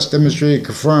recorded, confessed, demonstrated,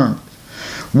 confirmed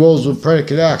roles with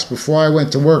predicate acts before I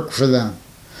went to work for them.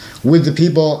 With the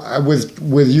people with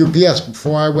UPS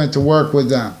before I went to work with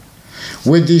them.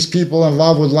 With these people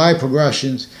involved with lie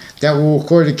progressions that were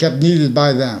recorded, kept needed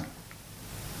by them.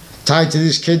 Tied to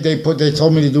this kid they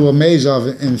told me to do a maze of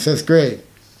in 5th grade.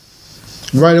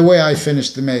 Right away I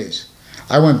finished the maze.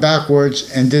 I went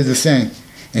backwards and did the thing.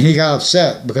 And he got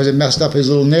upset because it messed up his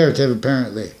little narrative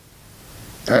apparently.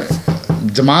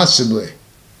 Demonstrably.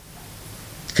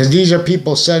 Because these are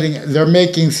people they're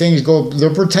making things go,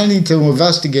 they're pretending to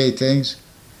investigate things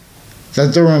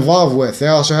that they're involved with. They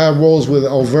also have roles with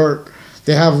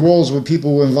they have roles with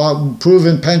people involved,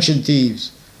 proven pension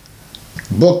thieves,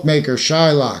 bookmakers,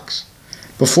 Shylocks.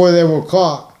 Before they were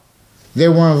caught, they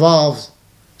were involved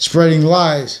spreading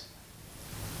lies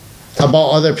about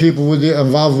other people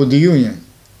involved with the union.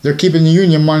 They're keeping the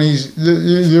union monies,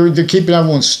 they're keeping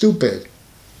everyone stupid.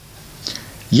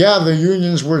 Yeah, the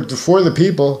unions were for the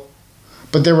people,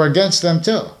 but they were against them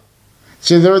too.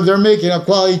 So they're making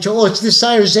equality to, it's this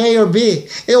side is A or B.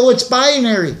 It's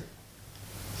binary.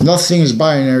 Nothing is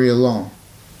binary alone.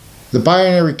 The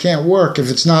binary can't work if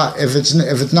it's not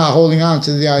holding on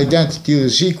to the identity of the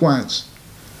sequence,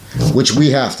 which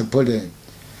we have to put in,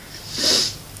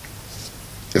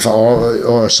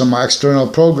 or some external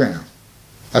program.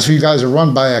 That's what you guys are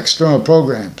run by, external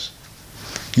programs.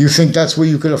 You think that's what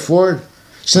you could afford?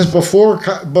 Since before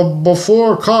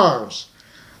cars,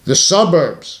 the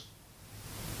suburbs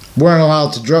weren't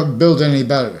allowed to build any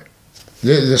better.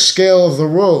 The scale of the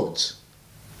roads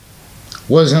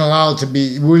wasn't allowed to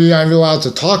be, we weren't even allowed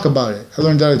to talk about it. I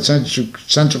learned that at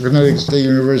Central Connecticut State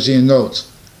University in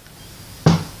notes.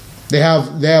 They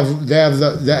have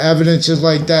the evidences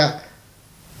like that.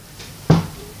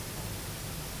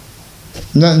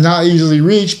 Not easily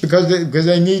reached because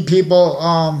they need people,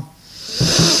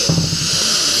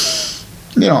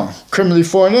 criminally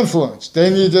foreign influence. They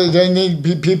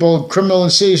need people, criminal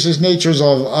and seditious natures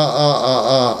of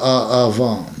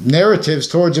narratives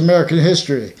towards American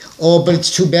history. Oh, but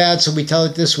it's too bad, so we tell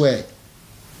it this way.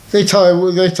 They tell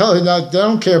it not. They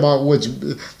don't care about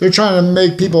they're trying to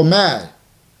make people mad.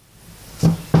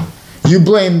 You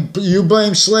blame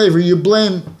slavery. You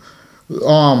blame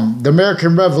the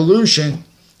American Revolution.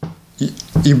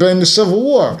 You blame the Civil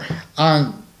War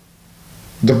on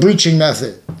the breaching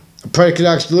method, the predicate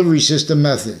act delivery system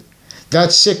method.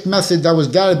 That sick method that was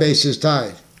databases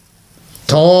tied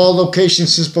to all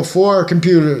locations since before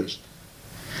computers.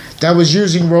 That was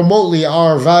using remotely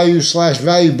our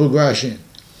value/value progression.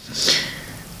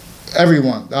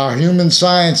 Everyone, our human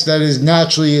science that is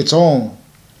naturally its own,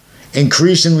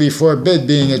 increasingly forbid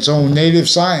being its own native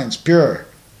science, pure.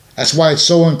 That's why it's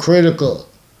so uncritical.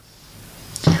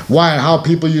 Why and how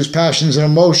people use passions and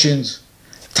emotions,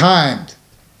 timed.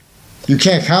 You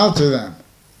can't counter them.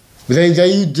 They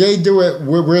do it.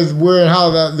 We're in how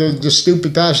the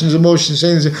stupid passions, emotions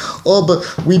say, oh, but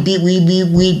we.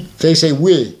 They say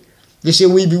we. They say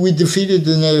we defeated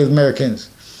the Native Americans.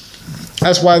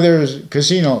 That's why there's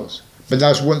casinos. But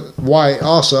that's why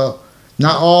also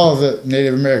not all of the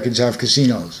Native Americans have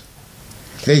casinos.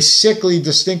 They sickly,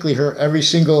 distinctly hurt every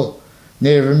single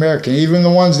Native American, even the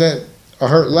ones that are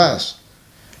hurt less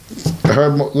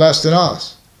than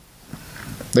us.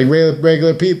 Like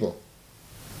regular people.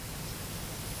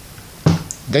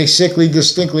 They sickly,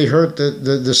 distinctly hurt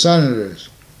the senators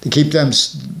to keep them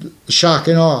shock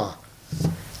and awe.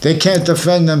 They can't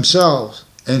defend themselves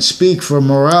and speak for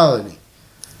morality.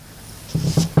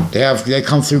 They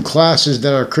come through classes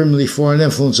that are criminally foreign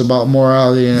influence about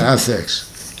morality and ethics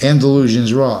and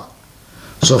delusions raw.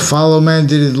 So follow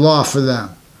mandated law for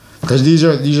them. Because these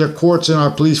are courts in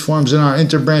our police forms and our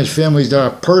interbranch families that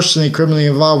are personally criminally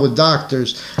involved with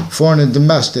doctors, foreign and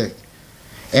domestic,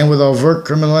 and with overt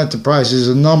criminal enterprises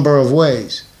a number of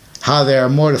ways. How they are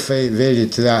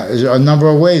motivated to that. A number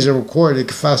of ways are recorded,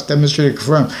 confessed, demonstrated,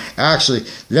 confirmed. Actually,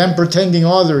 them pretending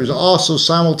others also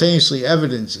simultaneously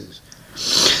evidences.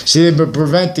 See, they've been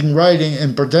preventing writing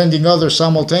and pretending others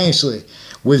simultaneously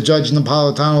with Judge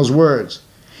Napolitano's words.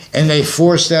 And they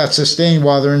force that sustained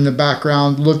while they're in the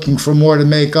background looking for more to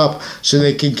make up so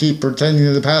they can keep pretending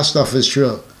that the past stuff is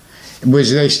true, which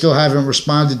they still haven't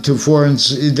responded to for, and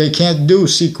they can't do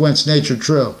sequence nature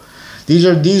true. These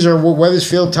are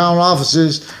Wethersfield town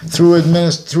offices through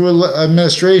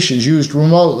administrations used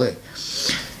remotely,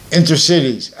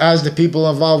 intercities, as the people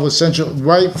involved with Central,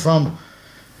 right from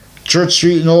Church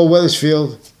Street in Old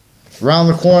Wethersfield, around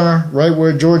the corner, right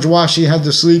where George Washington had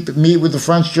to sleep, meet with the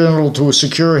French general to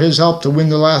secure his help to win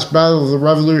the last battle of the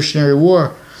Revolutionary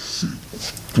War.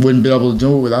 Wouldn't be able to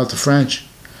do it without the French.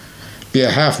 Be a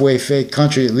halfway fake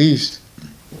country at least.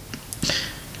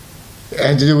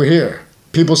 Had to do it here.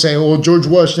 People say, oh, George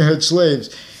Washington had slaves.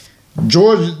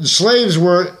 Slaves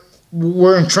were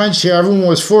entrenched here. Everyone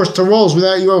was forced to rolls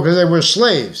without you because they were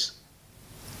slaves.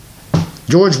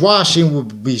 George Washington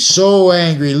would be so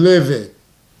angry, livid.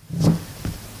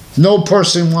 No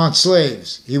person wants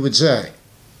slaves, he would say.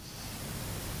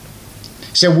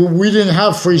 He said, we didn't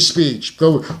have free speech.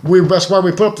 That's why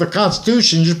we put up the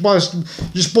Constitution. You're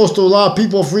supposed to allow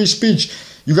people free speech.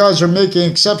 You guys are making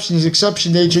exception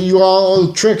nature. You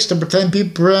all tricks to prevent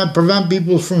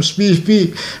people from free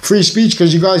speech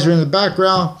because you guys are in the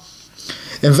background.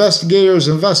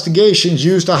 Investigations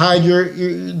used to hide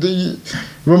the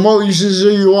remote uses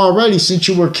of you already since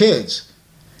you were kids.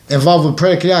 Involved with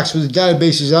predicate acts with the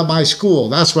databases at my school.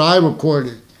 That's what I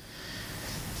recorded.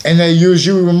 And they use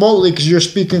you remotely because you're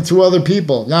speaking through other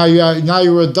people. Now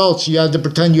you're adults. You had to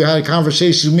pretend you had a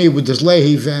conversation with me, with this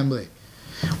Leahy family,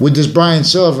 with this Brian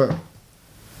Silver,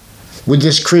 with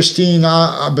this Christine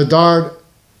Bedard,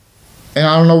 and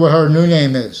I don't know what her new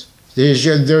name is.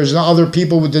 There's other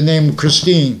people with the name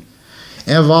Christine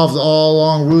involved all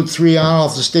along Route 3 on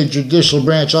off the state judicial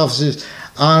branch offices.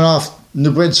 on and off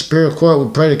New Britain Superior Court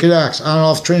with predicate acts, on and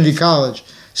off Trinity College,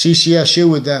 CCSU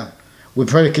with them, with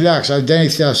predicate acts, identity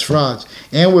theft, frauds,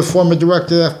 and with former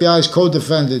director of the FBI's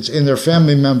co-defendants and their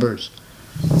family members.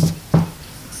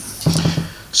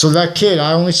 So that kid,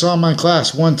 I only saw him in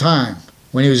class one time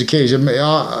when he was a kid. I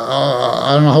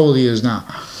don't know how old he is now.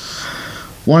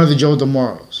 One of the Joe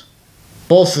DeMoros.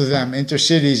 Both of them,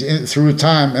 intercities, through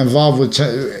time, involved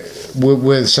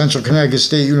with Central Connecticut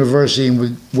State University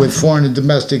and with foreign and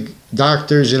domestic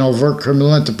doctors and overt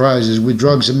criminal enterprises, with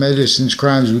drugs and medicines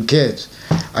crimes with kids,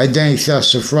 identity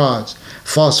thefts or frauds,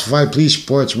 falsified police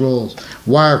reports rolls,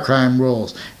 wire crime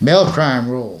rolls, mail crime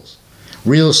rolls,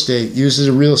 real estate, uses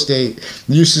of real estate,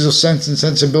 uses of sense and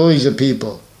sensibilities of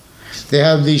people. They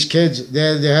have these kids, they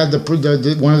had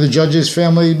one of the judge's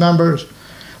family members,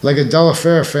 like a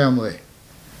Delafair family.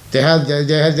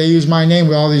 They used my name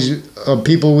with all these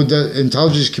people with the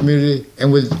intelligence community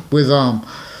and with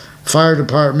fire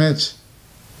departments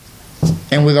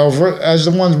and with as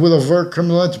the ones with overt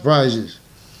criminal enterprises,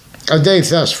 identity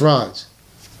theft, frauds.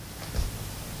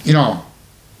 You know,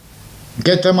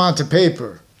 get them onto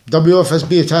paper.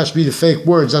 WFSB attached me to fake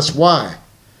words. That's why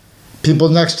people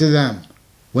next to them,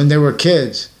 when they were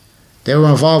kids, they were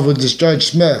involved with this Judge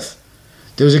Smith.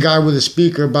 There was a guy with a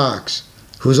speaker box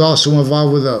who was also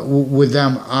involved with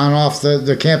them on and off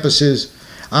the campuses,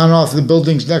 on and off the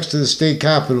buildings next to the state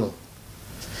capitol,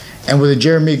 and with a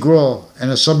Jeremy Grohl and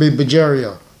a Subby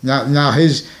Bajario. Now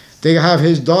they have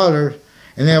his daughter,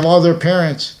 and they have all their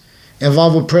parents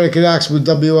involved with predicate acts with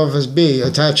WFSB,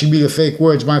 attaching me to fake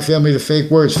words, my family to fake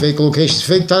words, fake locations,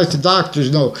 fake ties to doctors.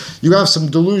 No, you have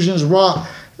some delusions, raw,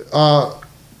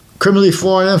 criminally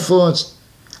foreign influenced,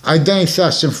 identity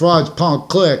thefts and frauds, punk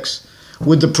clicks,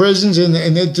 with the prisons and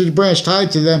the branch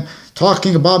tied to them,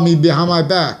 talking about me behind my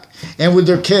back, and with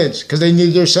their kids, because they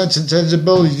need their sense and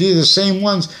sensibilities. These are the same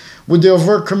ones with the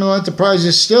overt criminal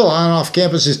enterprises still on and off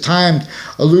campuses, timed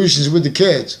illusions with the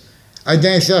kids,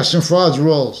 identity thefts and frauds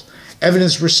rolls,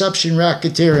 evidence reception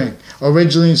racketeering,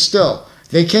 originally and still.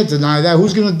 They can't deny that.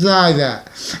 Who's going to deny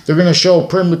that? They're going to show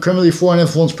criminally foreign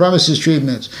influence premises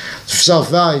treatments,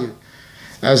 self-value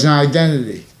as an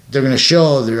identity. They're going to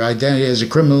show their identity as a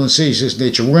criminal and seditious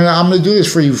nature. I'm going to do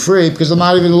this for you free because I'm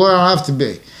not even a lawyer. I don't have to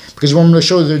be. Because what I'm going to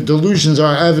show their delusions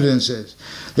are evidences.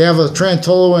 They have a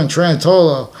Trantolo and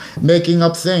Trantolo making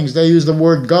up things. They use the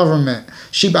word government.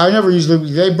 I never used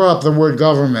they brought up the word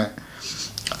government.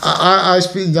 I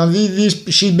speak.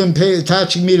 She's been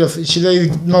attaching me to.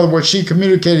 In other words, she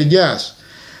communicated yes.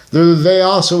 They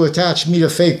also attached me to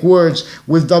fake words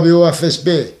with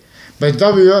WFSB. But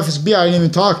WFSB, I didn't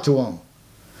even talk to them.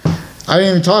 I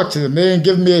didn't even talk to them. They didn't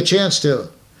give me a chance to.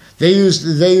 They used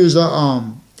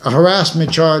a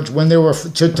harassment charge when they were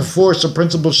to force a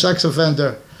principal sex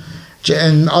offender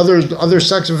and other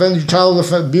sex offender child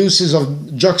abuses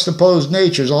of juxtaposed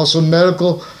natures, also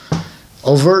medical,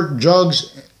 overt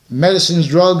drugs, medicines,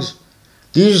 drugs.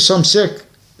 These are some sick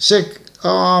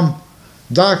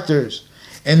doctors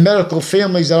and medical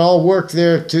families that all work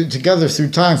there together through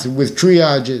time with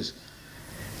triages.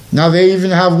 Now they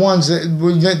even have ones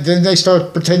then they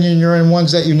start pretending you're in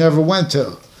ones that you never went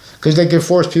to, because they can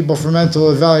force people for mental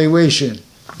evaluation.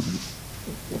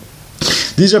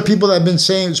 These are people that have been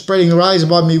spreading lies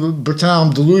about me, pretending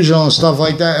I'm delusional and stuff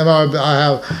like that, and I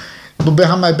have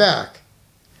behind my back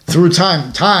through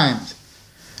timed.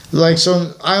 Like,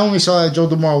 so I only saw that Joe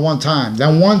DeMoro one time.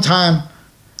 Then one time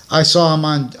I saw him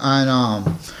on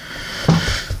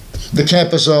the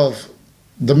campus of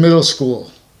the middle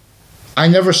school. I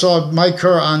never saw Mike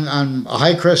Kerr on a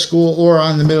Highcrest school or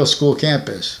on the middle school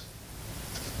campus.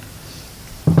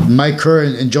 Mike Kerr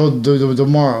and Joe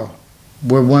DeMoro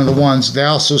were one of the ones. They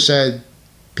also said,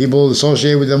 people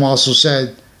associated with them also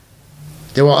said,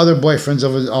 there were other boyfriends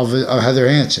of Heather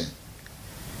Hansen.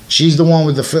 She's the one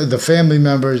with the family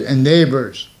members and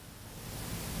neighbors.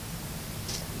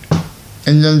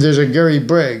 And then there's a Gary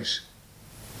Briggs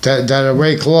that a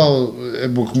Ray Clow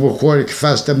recorded,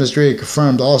 confessed, demonstrated,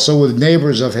 confirmed, also with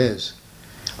neighbors of his.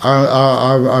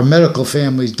 Our medical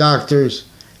families, doctors.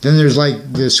 Then there's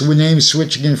like this name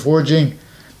switching and forging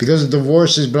because of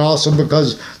divorces, but also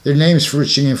because their name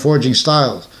switching and forging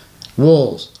styles.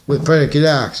 Wolves with predicate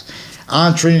acts.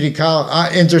 On Trinity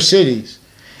College, intercities,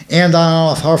 and on and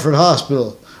off Hartford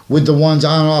Hospital, with the ones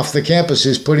on and off the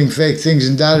campuses putting fake things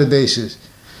in databases,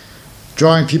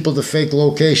 drawing people to fake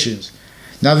locations.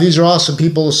 Now these are also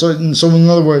people, so in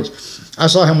other words, I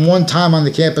saw him one time on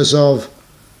the campus of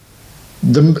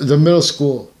the middle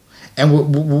school, and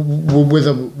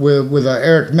with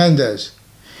Eric Mendez.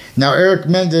 Now Eric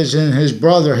Mendez and his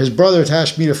brother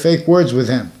attached me to fake words with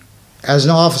him. as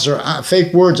an officer,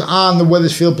 fake words on the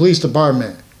Wethersfield Police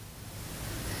Department.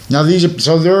 Now these are,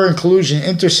 so they're in collusion,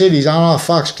 intercities, on and off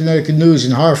Fox Connecticut News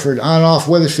in Hartford, on and off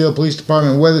Wethersfield Police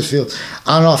Department in Wethersfield,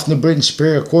 on and off the Britain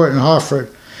Superior Court in Hartford,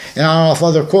 and on and off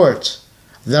other courts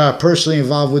that are personally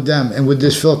involved with them and with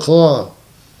this Phil Cololo.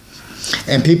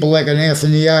 And people like an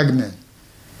Anthony Agman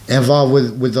involved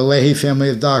with the Leahy family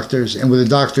of doctors and with a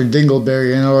Dr.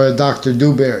 Dingleberry and or a Dr.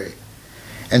 Dewberry.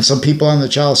 And some people on the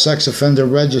child sex offender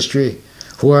registry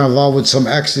who are involved with some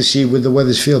ecstasy with the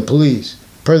Wethersfield police,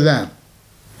 per them.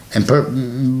 And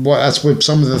that's what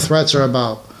some of the threats are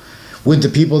about. With the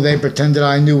people they pretended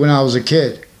I knew when I was a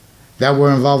kid that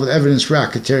were involved with evidence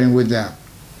racketeering with them.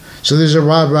 So there's a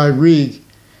Rod Rodriguez,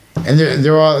 and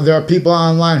there are people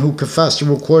online who confessed,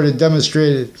 recorded,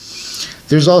 demonstrated.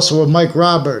 There's also a Mike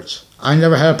Roberts. I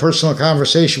never had a personal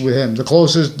conversation with him. The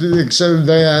closest,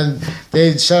 they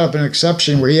had set up an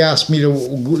exception where he asked me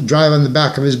to drive on the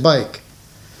back of his bike.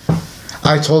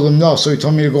 I told him no, so he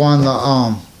told me to go on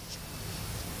the,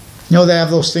 they have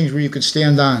those things where you could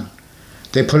stand on.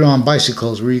 They put them on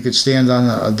bicycles where you could stand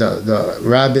on the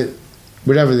rabbit,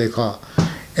 whatever they call it.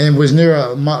 And it was near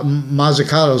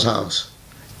Mazzucato's house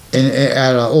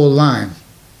at Old Lime.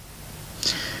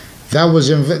 That was,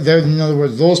 in other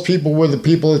words, those people were the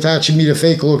people attaching me to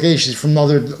fake locations from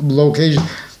other locations.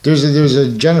 There's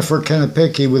a Jennifer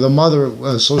Kennepicky with a mother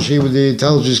associated with the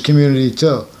intelligence community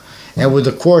too, and with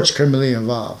the courts criminally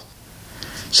involved.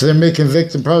 So they're making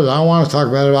victim predators. I don't want to talk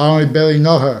about it. I only barely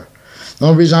know her. The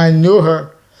only reason I knew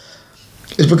her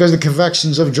is because of the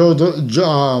convictions of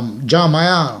John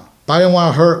Maiano. But I didn't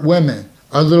want to hurt women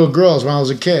or little girls when I was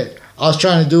a kid. I was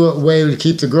trying to do a way to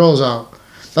keep the girls out.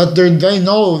 But they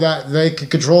know that they can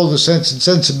control the sense and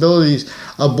sensibilities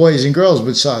of boys and girls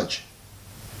with such.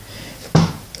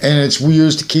 And it's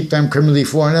used to keep them criminally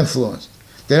foreign influence.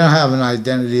 They don't have an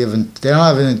identity, they don't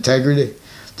have an integrity.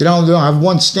 They don't have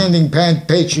one standing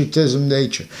patriotism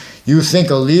nature. You think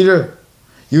a leader,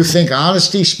 you think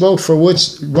honesty spoke for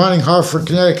what's running Hartford,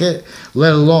 Connecticut,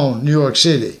 let alone New York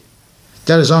City.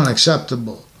 That is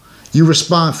unacceptable. You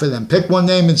respond for them. Pick one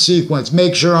name in sequence.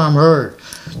 Make sure I'm heard.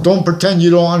 Don't pretend you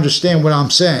don't understand what I'm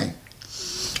saying.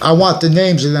 I want the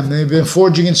names of them. They've been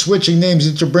forging and switching names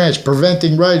into branch,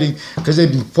 preventing writing because they've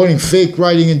been putting fake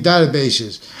writing in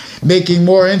databases, making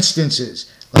more instances.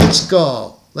 Let's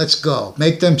go. Let's go.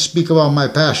 Make them speak about my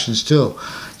passions too.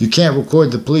 You can't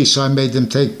record the police, so I made them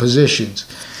take positions,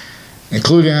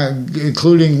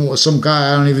 including some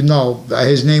guy I don't even know.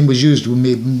 His name was used with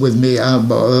me.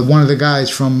 One of the guys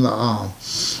from I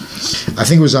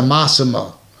think it was a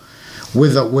Massimo,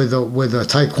 with a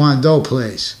Taekwondo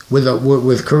place,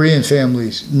 with Korean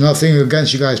families. Nothing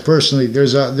against you guys personally.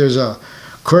 There's a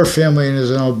Kerr family and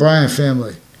there's an O'Brien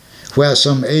family who has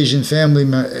some Asian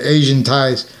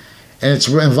ties, and it's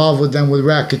involved with them with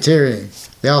racketeering.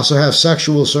 They also have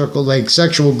sexual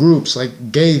groups,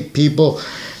 like gay people.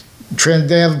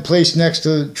 They have a place next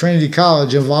to Trinity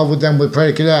College involved with them with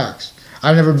predicate acts.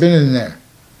 I've never been in there.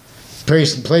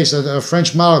 Place a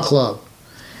French model club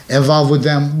involved with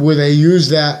them where they use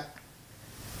that,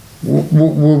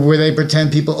 where they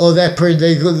pretend people, that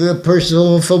person's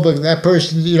homophobic, that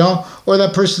person, or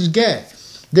that person's gay.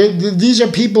 These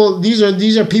are people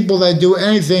that do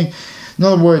anything. In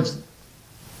other words,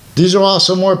 these are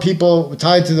also more people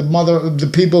tied to the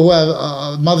people who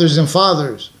have mothers and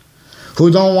fathers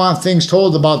who don't want things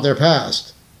told about their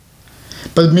past.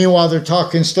 But meanwhile, they're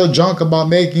talking still junk about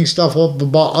making stuff up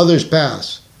about others'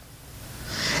 past.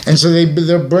 And so they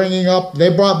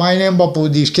brought my name up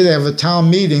with these kids. They have a town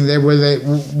meeting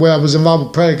where I was involved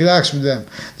with predicate acts with them.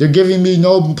 They're giving me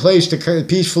no place to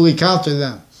peacefully counter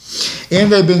them. And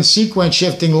they've been sequence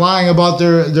shifting, lying about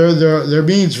their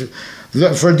means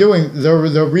for doing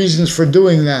their reasons for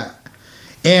doing that,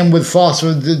 and with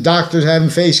the doctors having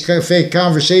fake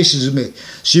conversations with me.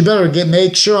 So you better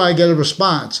make sure I get a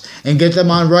response and get them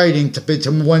on writing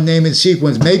to one name in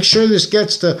sequence. Make sure this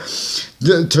gets to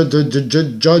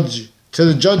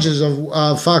the judges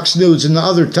of Fox News and the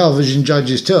other television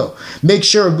judges too. Make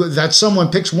sure that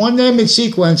someone picks one name in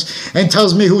sequence and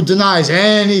tells me who denies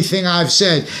anything I've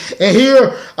said. And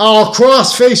here,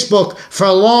 across Facebook, for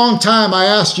a long time, I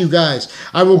asked you guys.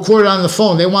 I recorded on the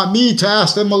phone. They want me to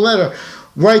ask them a letter,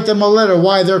 write them a letter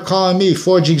why they're calling me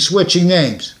forging, switching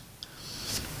names.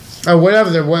 Or whatever.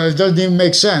 It doesn't even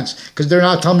make sense because they're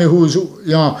not telling me who's who.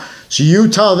 So you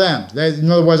tell them.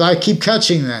 In other words, I keep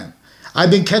catching them. I've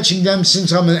been catching them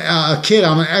since I'm a kid.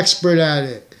 I'm an expert at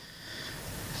it.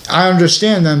 I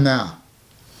understand them now.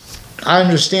 I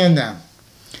understand them.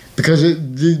 Because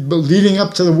leading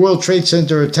up to the World Trade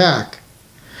Center attack,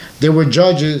 there were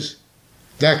judges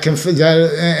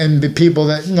and the people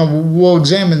that will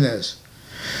examine this.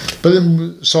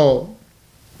 But so,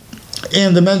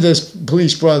 and the Mendez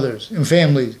police brothers and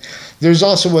families. There was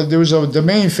the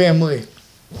main family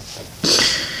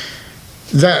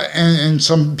that and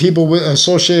some people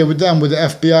associated with them, with the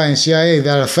FBI and CIA,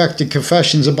 that affected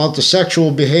confessions about the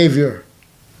sexual behavior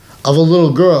of a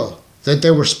little girl that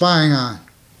they were spying on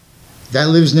that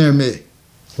lives near me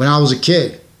when I was a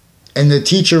kid. And the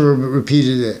teacher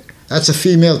repeated it. That's a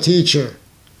female teacher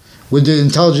with the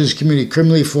intelligence community,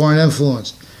 criminally foreign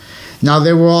influenced. Now,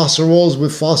 there were also roles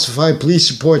with falsified police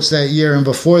reports that year and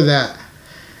before that.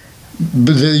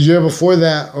 The year before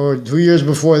that, or 2 years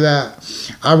before that,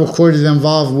 I recorded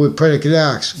involved with predicate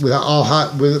acts with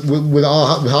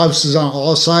houses on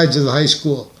all sides of the high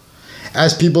school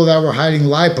as people that were hiding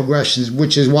lie progressions,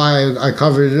 which is why I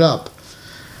covered it up.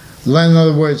 In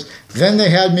other words, then they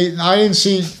had me. I didn't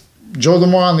see Joe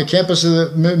DeMore on the campus of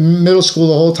the middle school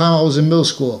the whole time I was in middle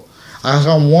school. I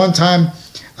saw him one time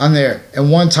on there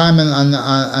and one time on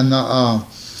the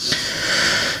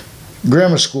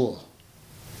grammar school.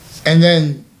 And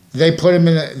then they put him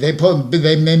in. They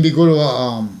made me go to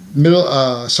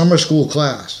a summer school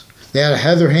class. They had a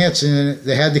Heather Hansen in it.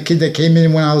 They had the kid that came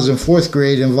in when I was in 4th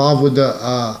grade, involved with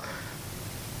the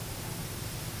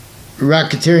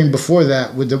racketeering before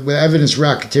that, with evidence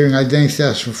racketeering, identity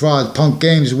theft for fraud, punk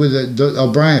games with the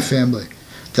O'Brien family,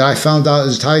 that I found out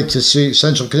is tied to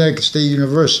Central Connecticut State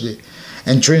University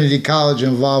and Trinity College,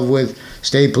 involved with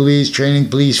state police, training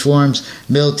police forms,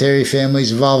 military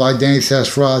families, involved identity theft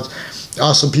frauds.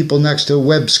 Also people next to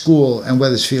Webb School and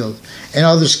Wethersfield. And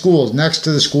other schools. Next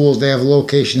to the schools, they have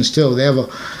locations too. They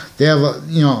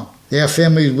have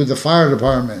families with the fire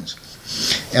departments,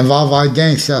 involved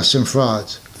identity thefts and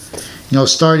frauds.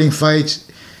 Starting fights.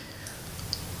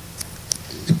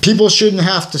 People shouldn't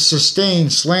have to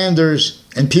sustain slanders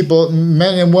and people,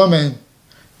 men and women,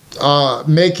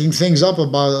 making things up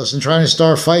about us and trying to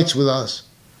start fights with us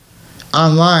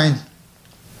online,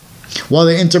 while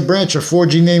they interbranch or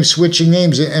forging names, switching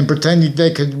names, and pretending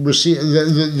they could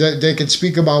they could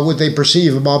speak about what they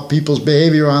perceive about people's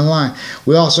behavior online.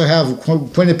 We also have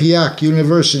Quinnipiac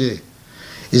University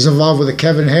is involved with a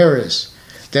Kevin Harris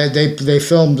that they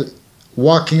filmed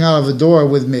walking out of a door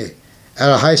with me at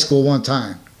a high school one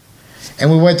time, and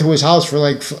we went to his house for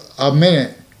like a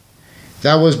minute.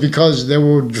 That was because they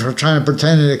were trying to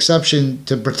pretend an exception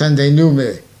to pretend they knew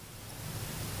me.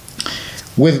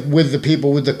 With the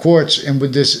people, with the courts, and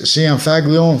with this C.M.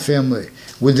 Faglione family,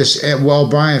 with this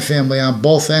O'Brien family on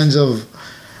both ends of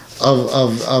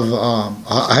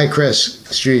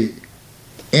Highcrest Street,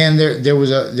 and there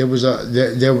was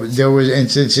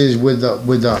instances with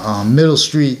the Middle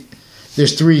Street.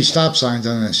 There's 3 stop signs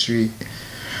on that street,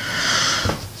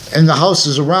 and the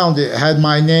houses around it had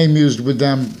my name used with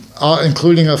them.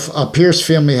 Including a Pierce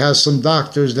family has some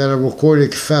doctors that are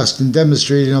recorded, confessed, and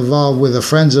demonstrated involved with the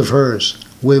friends of hers,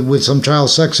 with some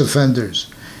child sex offenders,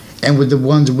 and with the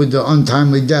ones with the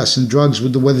untimely deaths and drugs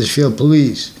with the Wethersfield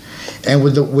police, and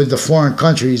with the foreign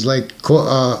countries like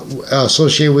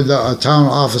associated with the town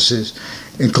offices,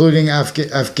 including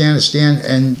Afghanistan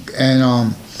and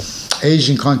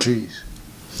Asian countries.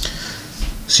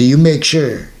 So you make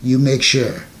sure.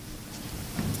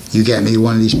 You get me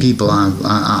one of these people on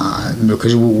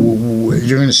because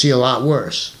you're going to see a lot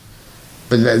worse.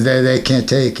 But they can't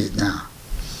take it now.